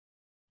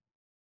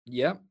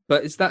 Yeah,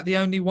 but is that the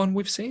only one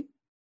we've seen?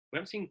 We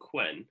haven't seen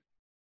Quen.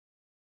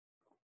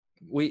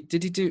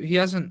 Did he do? He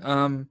hasn't.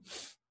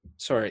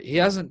 Sorry, he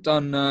hasn't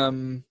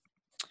done.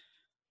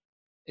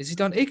 Has he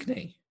done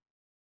Igni?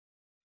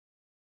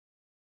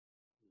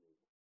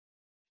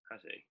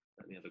 Has he?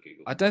 Let me have a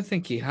Google. I don't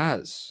think he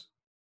has.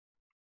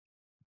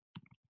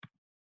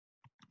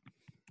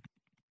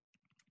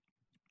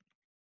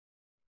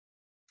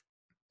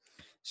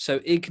 So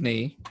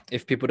Igni,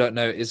 if people don't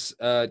know, is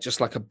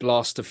just like a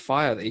blast of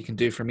fire that he can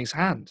do from his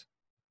hand.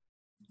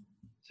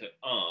 So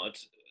Ard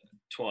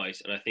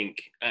twice, and I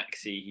think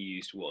Axii he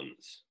used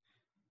once.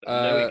 But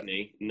no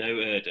Igni, no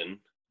Erden,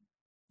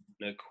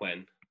 no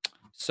Quen.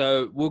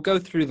 So we'll go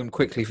through them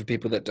quickly for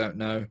people that don't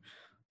know.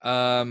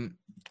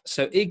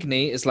 So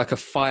Igni is like a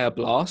fire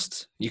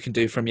blast you can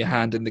do from your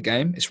hand in the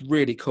game. It's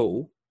really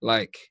cool.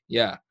 Like,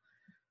 yeah.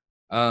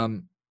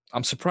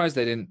 I'm surprised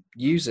they didn't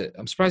use it.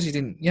 I'm surprised he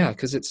didn't. Yeah,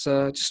 because it's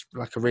just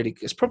like a really.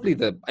 It's probably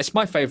it's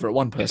my favorite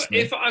one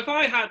personally. If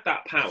I had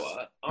that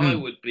power, I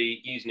would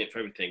be using it for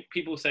everything.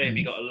 People say, "Have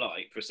you got a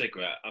light for a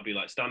cigarette?" I'd be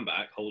like, "Stand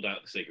back, hold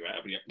out the cigarette."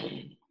 I'd be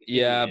like,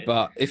 yeah,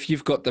 but if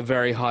you've got the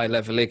very high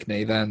level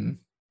Igni, then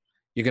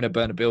you're going to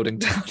burn a building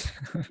down.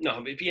 No,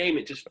 but if you aim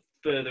it just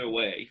further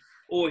away,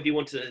 or if you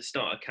want to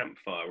start a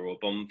campfire or a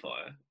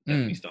bonfire,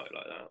 definitely start it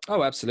like that.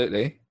 Oh,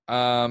 absolutely.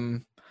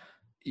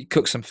 You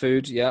cook some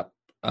food. Yeah.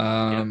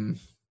 Yeah.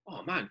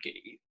 Oh man,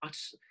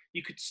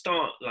 you could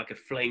start like a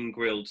flame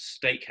grilled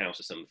steakhouse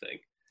or something.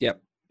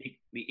 Yep. The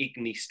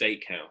Igni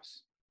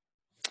Steakhouse.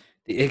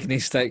 The Igni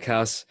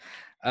Steakhouse.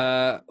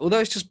 Although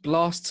it's just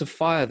blasts of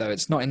fire, though,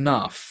 it's not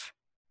enough.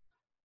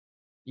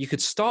 You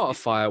could start a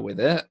fire with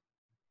it. Are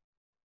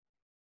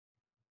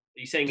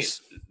you saying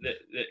it's that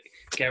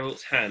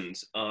Geralt's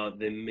hands are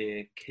the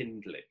mere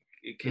kindling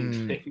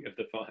of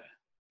the fire?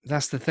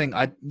 That's the thing.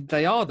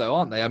 They are though,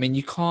 aren't they? I mean,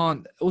 you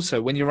can't.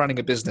 Also, when you're running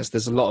a business,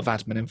 there's a lot of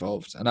admin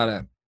involved, and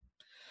I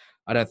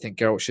don't think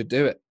Geralt should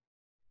do it.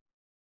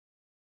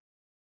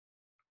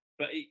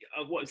 But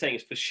what I'm saying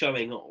is, for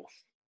showing off,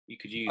 you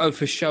could use. Oh,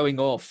 for showing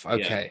off.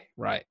 Okay,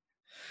 right.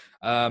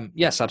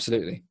 Yes,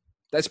 absolutely.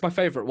 That's my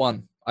favorite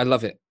one. I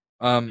love it.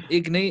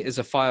 Igni is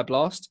a fire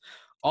blast.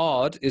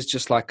 Ard is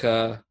just like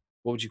a,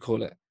 what would you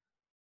call it?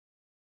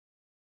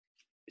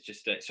 It's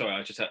just sorry. I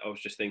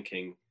was just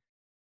thinking,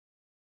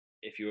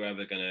 if you were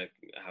ever gonna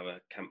have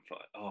a campfire,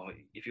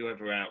 if you were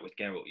ever out with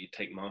Geralt, you'd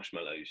take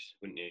marshmallows,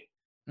 wouldn't you?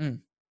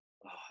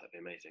 Oh, that'd be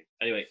amazing.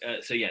 Anyway,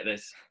 so yeah,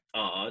 there's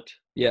Ard,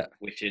 Yeah.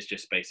 which is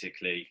just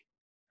basically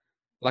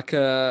Like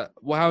a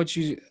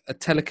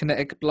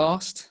telekinetic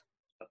blast?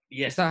 Is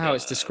yes, that how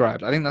it's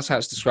described? I think that's how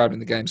it's described in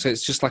the game. So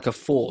it's just like a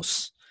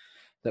force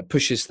that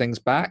pushes things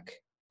back,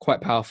 quite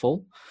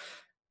powerful.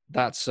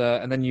 That's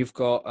and then you've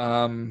got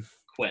Quen,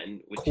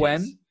 which is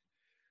Quen,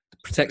 the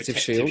protective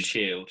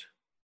shield.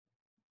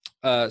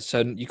 So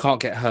you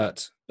can't get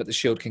hurt, but the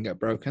shield can get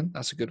broken.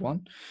 That's a good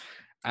one.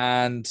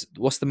 And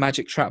what's the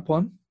magic trap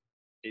one?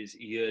 Is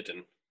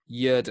Yrden.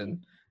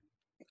 Yrden.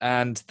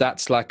 And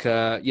that's like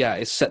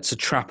it sets a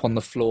trap on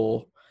the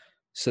floor.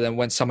 So then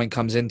when someone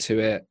comes into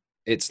it,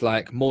 it's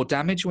like more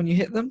damage when you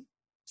hit them.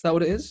 Is that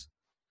what it is?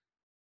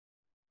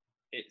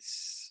 It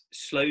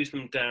slows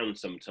them down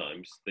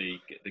sometimes, the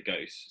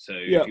ghosts. So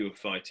Yeah. if you're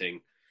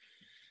fighting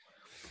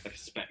a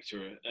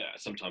spectre,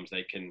 sometimes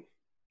they can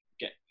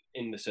get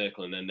in the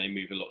circle and then they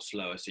move a lot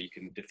slower, so you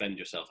can defend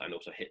yourself and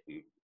also hit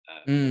them.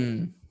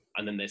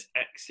 And then there's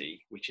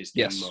Axii, which is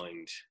the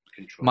mind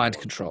control. Mind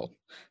control.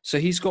 So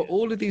he's got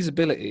all of these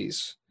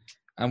abilities,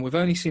 and we've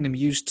only seen him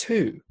use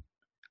 2.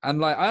 And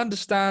like, I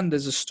understand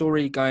there's a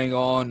story going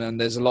on and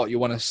there's a lot you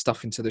want to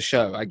stuff into the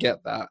show. I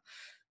get that.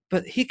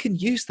 But he can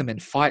use them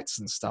in fights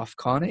and stuff,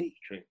 can't he?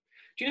 True.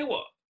 Do you know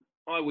what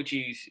I would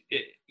use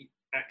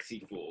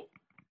Axii for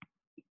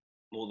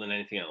more than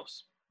anything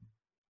else?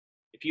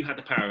 If you had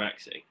the power of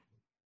Axii,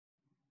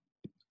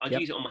 I'd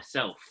use it on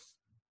myself,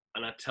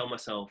 and I'd tell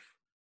myself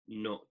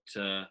not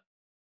to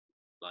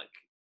like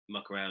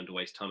muck around or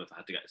waste time if I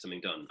had to get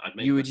something done.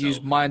 You would use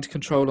mind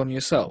control on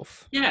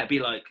yourself? Yeah, it'd be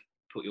like,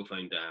 put your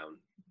phone down,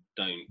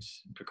 don't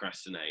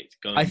procrastinate.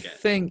 Go and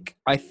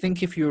I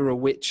think if you were a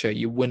Witcher,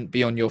 you wouldn't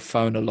be on your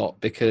phone a lot,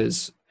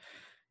 because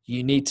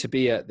you need to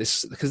be at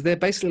this, because they're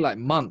basically like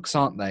monks,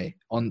 aren't they?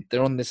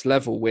 They're on this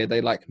level where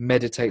they like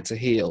meditate to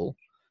heal.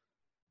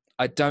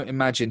 I don't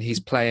imagine he's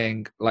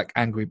playing like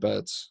Angry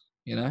Birds,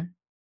 you know?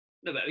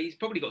 No, but he's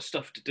probably got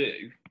stuff to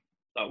do.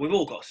 Like, we've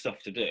all got stuff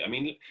to do. I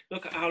mean,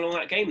 look at how long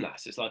that game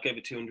lasts. It's like over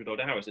 200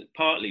 odd hours. It's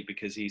partly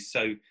because he's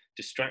so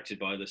distracted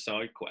by the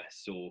side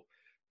quests, or,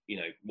 you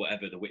know,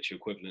 whatever the Witcher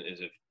equivalent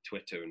is of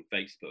Twitter and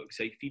Facebook.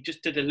 So if he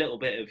just did a little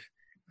bit of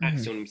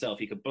Axii on himself,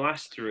 he could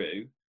blast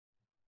through.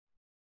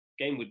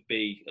 Game would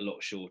be a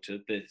lot shorter.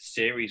 The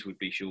series would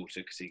be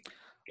shorter because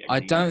I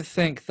don't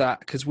think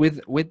that, because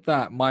with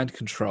that mind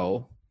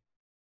control,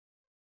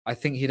 I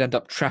think he'd end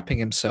up trapping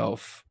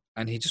himself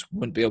and he just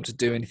wouldn't be able to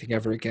do anything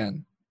ever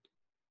again.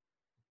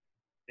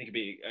 I think it'd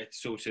be a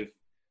sort of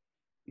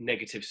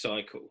negative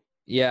cycle.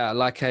 Yeah,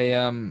 like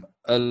a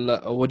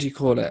what do you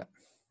call it?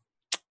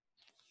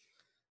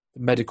 The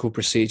medical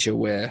procedure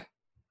where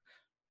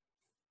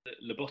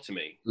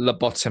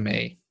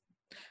lobotomy.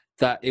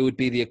 That it would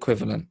be the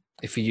equivalent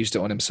if he used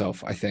it on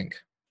himself, I think.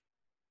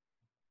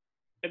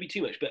 Maybe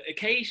too much, but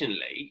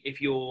occasionally, if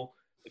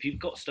you've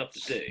got stuff to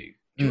do,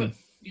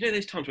 you know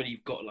those times when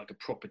you've got like a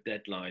proper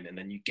deadline and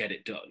then you get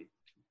it done.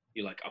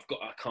 You're like,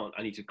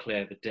 I need to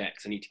clear the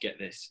decks. I need to get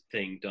this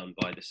thing done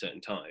by this certain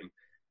time.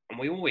 And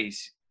we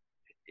always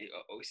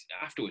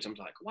afterwards, I'm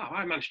like, wow,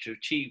 I managed to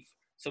achieve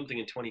something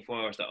in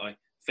 24 hours that I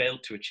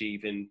failed to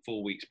achieve in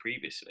 4 weeks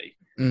previously.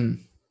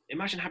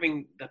 Imagine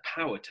having the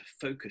power to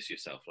focus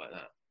yourself like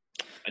that,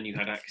 and you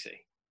had Axii.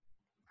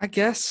 I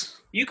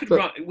guess you could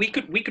write. We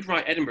could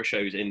write Edinburgh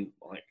shows in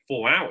like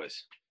 4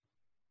 hours.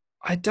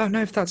 I don't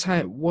know if that's how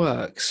it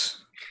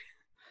works,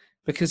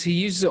 because he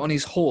uses it on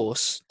his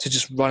horse to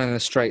just run in a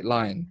straight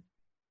line.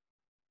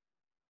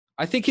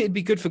 I think it'd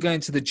be good for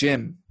going to the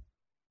gym.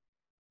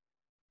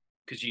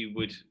 Because you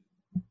would...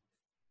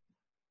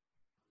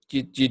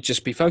 You'd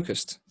just be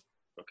focused.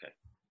 Okay.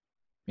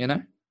 You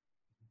know?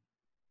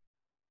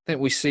 I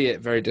think we see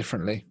it very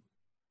differently.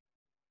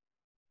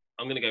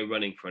 I'm going to go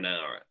running for an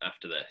hour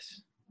after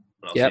this.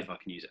 I'll see if I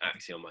can use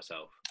Axii on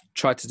myself.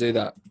 Try to do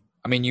that.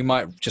 I mean, you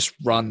might just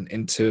run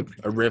into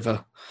a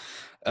river.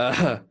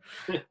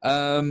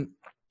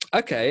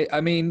 Okay,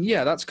 I mean,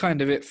 yeah, that's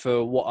kind of it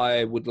for what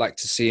I would like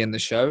to see in the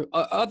show.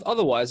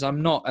 Otherwise,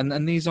 I'm not,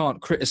 and these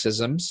aren't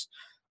criticisms.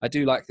 I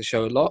do like the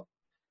show a lot,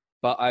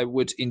 but I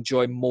would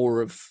enjoy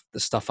more of the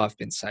stuff I've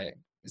been saying.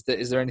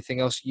 Is there anything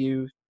else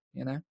you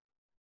know?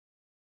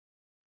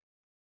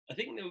 I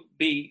think there would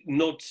be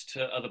nods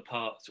to other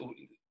parts or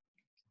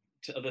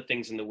to other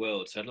things in the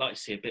world. So I'd like to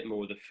see a bit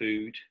more of the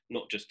food,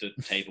 not just a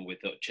table with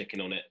chicken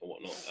on it or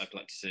whatnot. I'd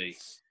like to see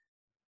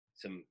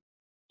some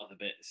other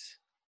bits,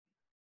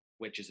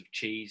 wedges of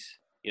cheese,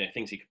 you know,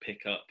 things he could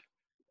pick up.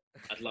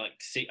 I'd like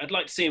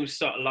to see him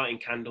start lighting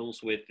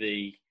candles with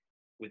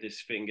his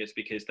fingers,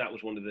 because that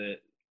was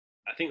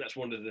I think that's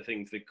one of the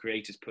things the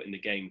creators put in the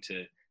game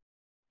to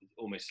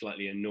almost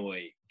slightly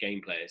annoy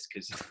game players,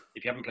 because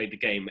if you haven't played the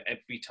game,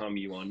 every time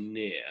you are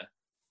near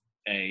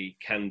a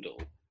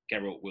candle,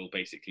 Geralt will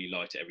basically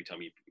light it every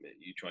time you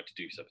try to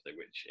do something,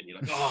 and you're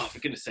like, oh, for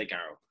goodness sake,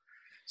 Geralt.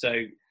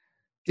 So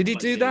did he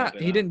do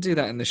that? He didn't do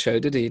that in the show,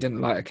 did he? He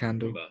didn't light a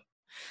candle.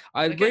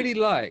 I really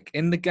like,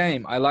 in the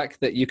game, I like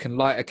that you can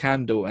light a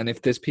candle, and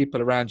if there's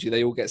people around you,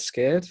 they all get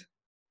scared.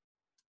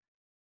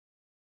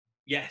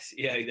 Yes,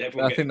 yeah.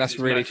 I think that's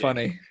really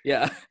funny.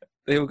 Yeah,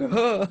 they all go,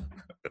 oh.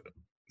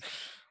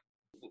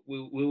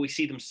 Will we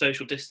see them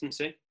social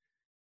distancing?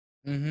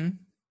 Mm-hmm.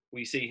 Will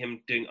you see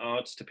him doing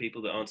arts to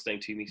people that aren't staying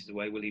 2 meters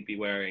away? Will he be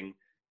wearing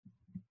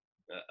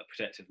a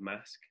protective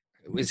mask?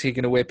 Is he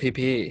going to wear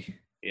PPE?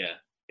 Yeah.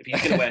 If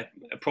he's going to wear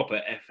a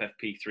proper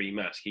FFP3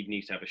 mask, he'd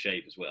need to have a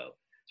shave as well.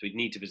 So he'd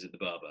need to visit the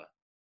barber.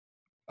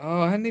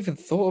 Oh, I hadn't even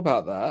thought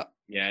about that.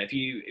 Yeah, if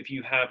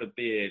you have a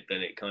beard,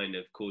 then it kind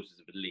of causes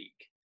a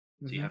leak.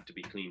 So you have to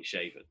be clean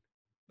shaven.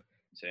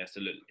 So he has to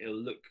look. It'll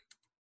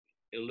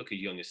look as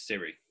young as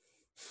Siri.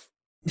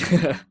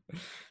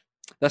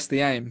 That's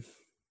the aim.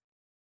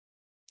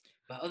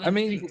 But other I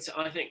mean, things,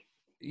 I think.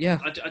 Yeah.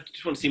 I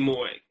just want to see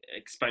more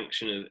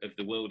expansion of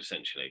the world,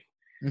 essentially.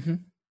 Mm-hmm.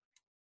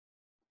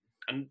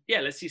 And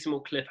yeah, let's see some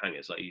more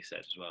cliffhangers, like you said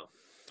as well.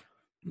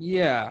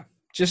 Yeah,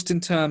 just in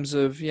terms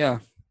of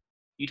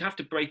You'd have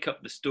to break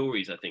up the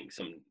stories, I think,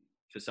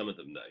 for some of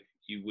them though.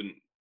 You wouldn't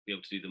be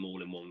able to do them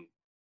all in one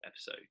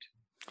episode.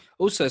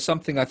 Also,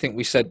 something I think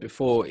we said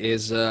before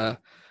is, and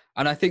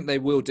I think they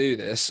will do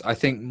this, I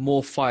think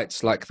more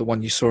fights like the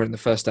one you saw in the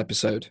first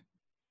episode.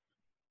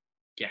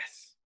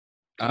 Yes.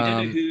 We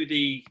don't know who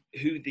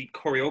the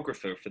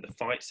choreographer for the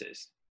fights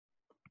is.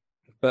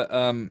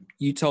 But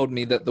you told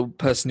me that the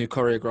person who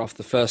choreographed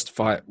the first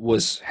fight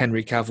was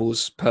Henry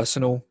Cavill's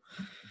personal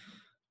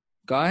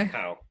guy.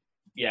 Pow.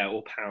 Yeah,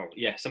 or Pow.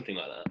 Yeah, something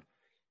like that. I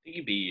think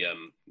you'd be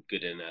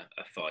good in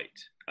a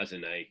fight, as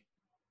in a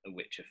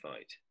Witcher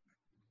fight.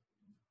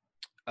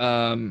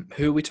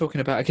 Who are we talking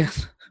about again?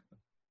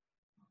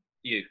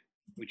 You.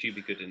 Would you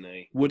be good in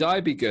a... Would I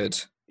be good?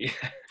 Yeah.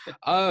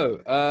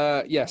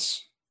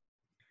 Yes.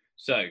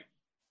 So,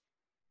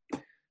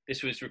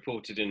 this was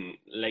reported in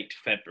late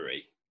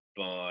February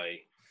by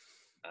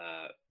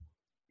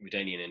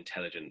Redanian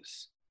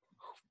intelligence.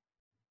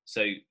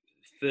 So,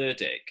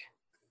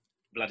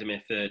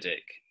 Vladimir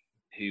Thurdik,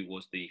 who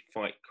was the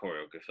fight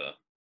choreographer,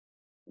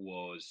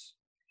 was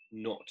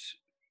not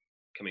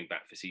coming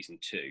back for season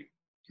 2.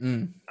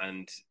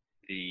 And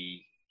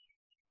the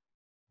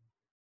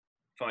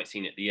fight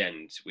scene at the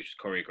end, which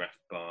was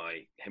choreographed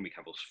by Henry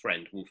Cavill's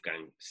friend,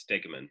 Wolfgang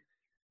Stegemann,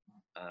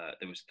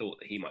 there was thought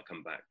that he might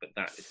come back, but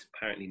that is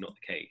apparently not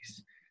the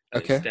case.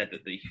 And instead,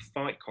 that the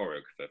fight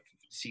choreographer for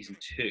season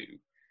 2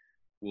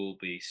 will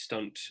be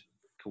stunt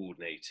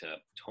coordinator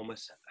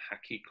Thomas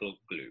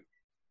Hakikoglu.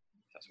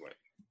 That's the way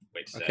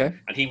to say it.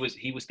 And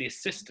he was the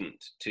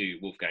assistant to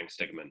Wolfgang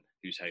Stegemann,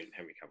 who's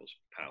Henry Cavill's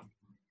pal.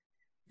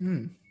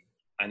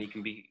 And he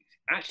can be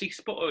actually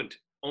spotted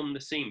on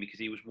the scene because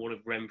he was one of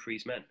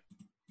Renfri's men.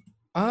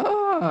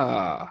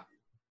 Ah,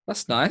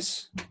 that's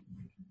nice.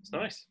 It's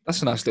nice.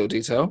 That's a nice little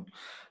detail.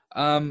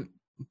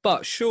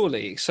 But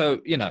surely,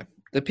 so,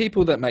 the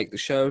people that make the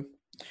show,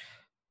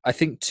 I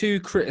think 2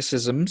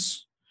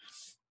 criticisms,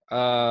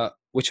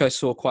 which I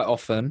saw quite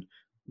often,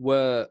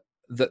 were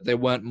that there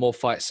weren't more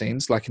fight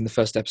scenes like in the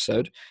first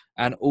episode,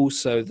 and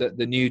also that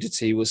the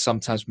nudity was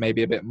sometimes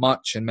maybe a bit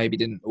much and maybe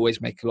didn't always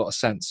make a lot of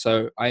sense.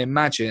 So I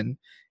imagine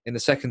in the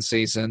second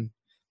season,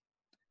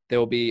 there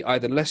will be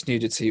either less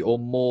nudity or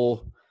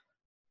more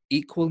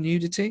equal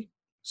nudity.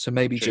 So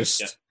maybe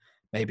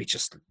maybe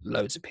just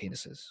loads of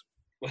penises.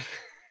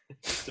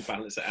 To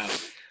balance it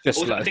out.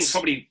 Also, I think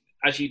probably,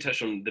 as you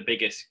touched on, the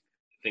biggest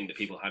thing that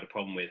people had a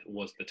problem with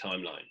was the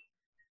timeline.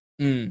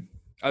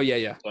 Oh,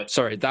 yeah. So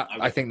sorry,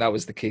 I think that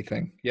was the key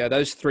thing. Yeah,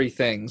 those 3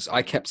 things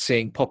I kept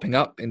seeing popping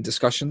up in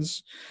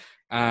discussions.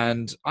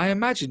 And I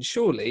imagine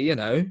surely,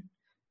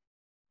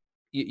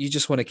 you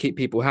just want to keep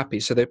people happy.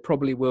 So they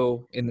probably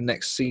will, in the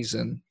next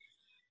season,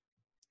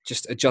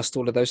 just adjust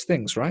all of those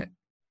things, right?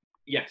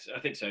 Yes, I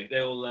think so.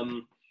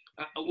 They'll...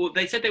 well,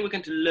 they said they were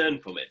going to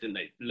learn from it, didn't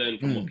they? Learn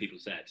from what people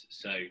said.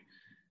 So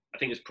I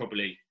think there's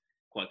probably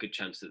quite a good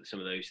chance that some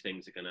of those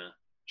things are going to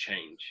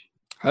change.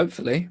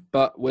 Hopefully,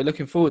 but we're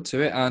looking forward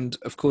to it. And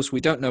of course,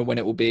 we don't know when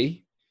it will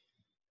be.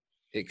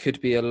 It could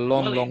be a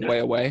long way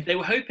away. They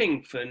were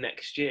hoping for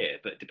next year,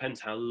 but it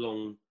depends how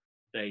long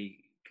they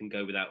can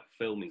go without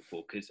filming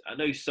for. Because I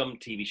know some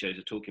TV shows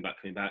are talking about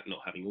coming back, not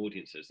having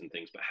audiences and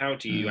things. But how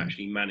do you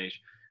actually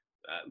manage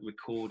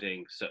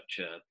recording such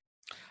a...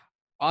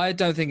 I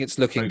don't think it's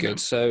looking good.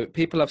 So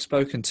people I've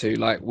spoken to,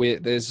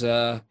 there's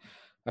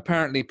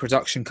apparently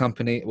production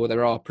company, or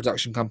there are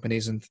production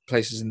companies and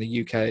places in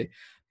the UK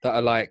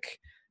that are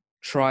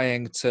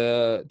trying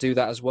to do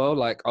that as well.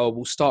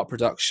 We'll start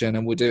production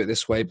and we'll do it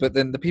this way. But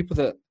then the people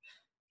that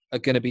are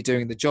going to be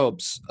doing the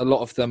jobs, a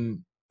lot of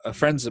them are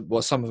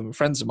some of them are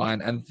friends of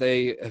mine, and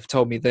they have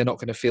told me they're not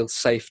going to feel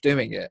safe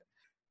doing it.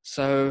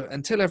 So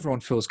until everyone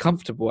feels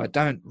comfortable, I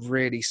don't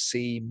really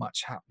see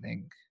much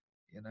happening,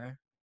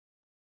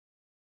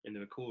 In the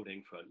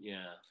recording front,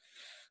 yeah.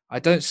 I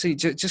don't see,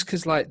 just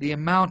because the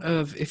amount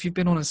of, if you've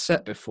been on a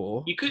set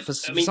before, you could,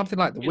 something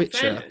like The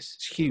Witcher,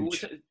 it's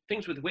huge.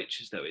 Things with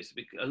Witchers though is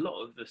a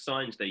lot of the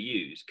signs they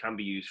use can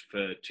be used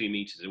for 2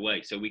 meters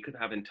away. So we could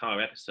have entire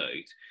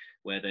episodes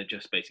where they're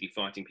just basically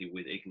fighting people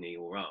with Igni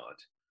or Ard.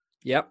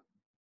 Yep.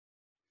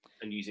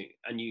 And using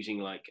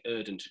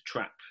Erden to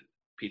trap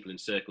people in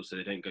circles so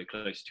they don't go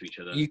close to each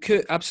other. You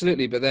could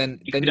absolutely, but then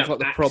you've got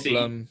the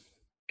problem.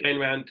 going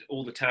around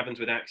all the taverns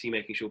with Axie,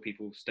 making sure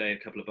people stay a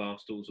couple of bar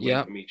stools away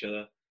Yeah. from each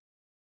other.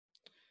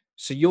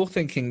 So you're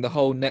thinking the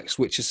whole next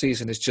Witcher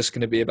season is just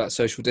going to be about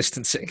social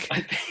distancing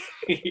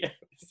Yes.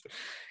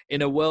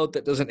 in a world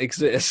that doesn't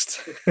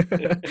exist.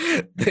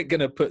 They're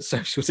going to put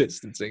social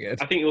distancing in.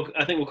 I think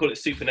we'll call it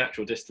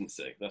supernatural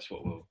distancing. That's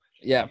what we'll.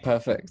 Yeah,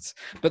 perfect.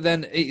 But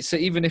then, so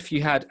even if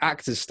you had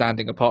actors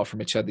standing apart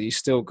from each other, you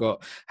still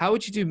got. How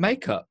would you do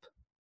makeup?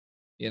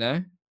 You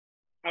know.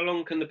 How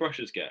long can the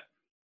brushes get?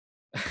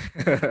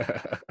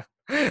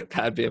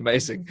 That'd be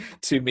amazing.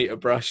 2-meter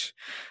brush.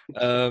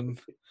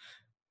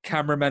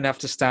 Cameramen have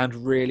to stand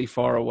really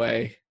far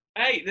away.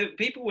 Hey, the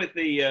people with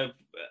the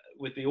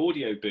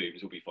audio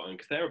booms will be fine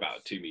because they're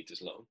about 2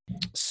 meters long.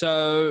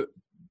 So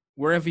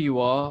wherever you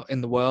are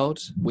in the world,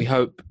 we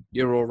hope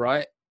you're all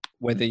right.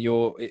 Whether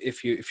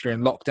if you're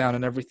in lockdown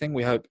and everything,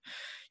 we hope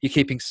you're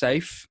keeping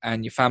safe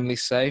and your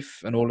family's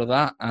safe and all of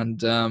that. And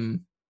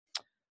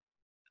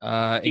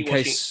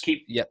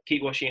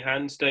keep washing your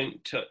hands.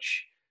 Don't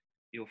touch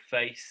your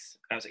face.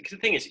 Because the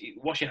thing is,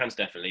 wash your hands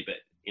definitely, but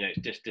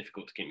it's just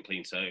difficult to keep them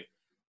clean. So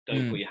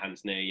don't put your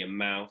hands near your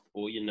mouth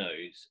or your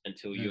nose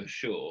until you're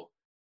sure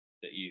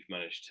that you've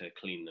managed to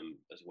clean them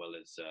as well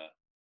as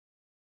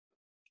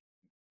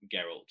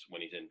Geralt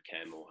when he's in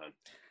Kaer Morhen.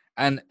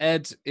 And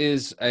Ed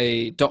is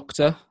a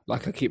doctor,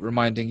 like I keep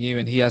reminding you,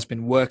 and he has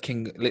been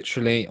working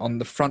literally on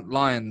the front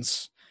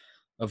lines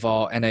of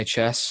our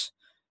NHS.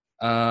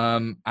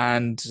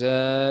 And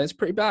it's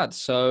pretty bad.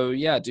 So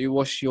yeah, do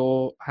wash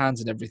your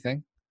hands and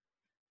everything.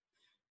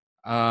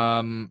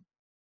 Social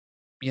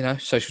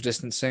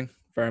distancing,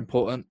 very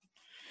important.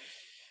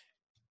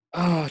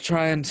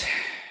 Try and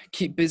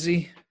keep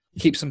busy,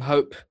 keep some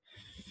hope.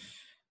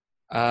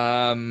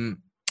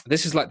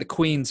 This is like the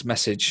Queen's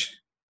message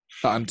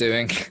that I'm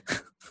doing.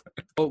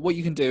 But what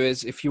you can do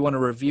is, if you want to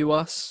review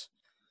us,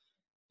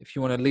 if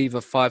you want to leave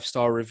a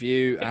 5-star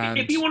review, and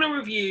if you want to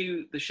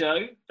review the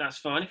show, that's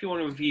fine. If you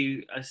want to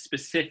review a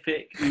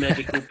specific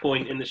medical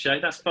point in the show,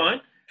 that's fine.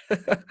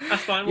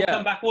 That's fine. We'll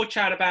come back. We'll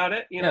chat about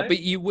it. You know? But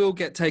you will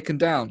get taken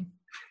down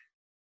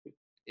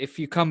if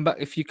you come back.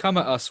 If you come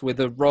at us with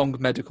a wrong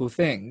medical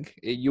thing,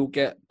 you'll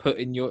get put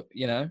in your.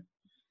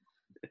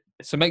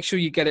 So make sure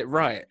you get it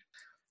right,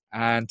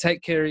 and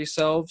take care of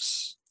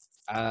yourselves.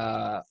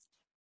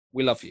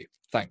 We love you.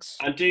 Thanks.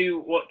 And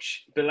do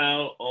watch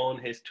Bilal on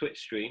his Twitch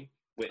stream,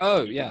 which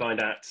you can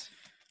find at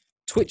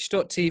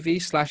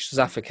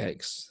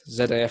twitch.tv/ZafarCakes.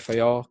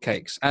 ZAFAR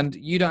cakes. And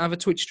you don't have a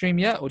Twitch stream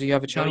yet, or do you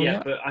have a channel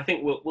yet? But I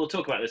think we'll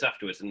talk about this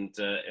afterwards, and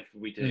if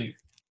we do,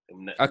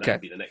 that'll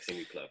be the next thing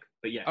we plug.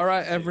 But yeah. All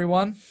right,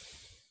 everyone.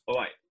 All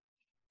right.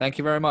 Thank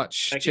you very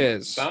much.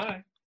 Cheers.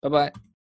 Bye. Bye-bye.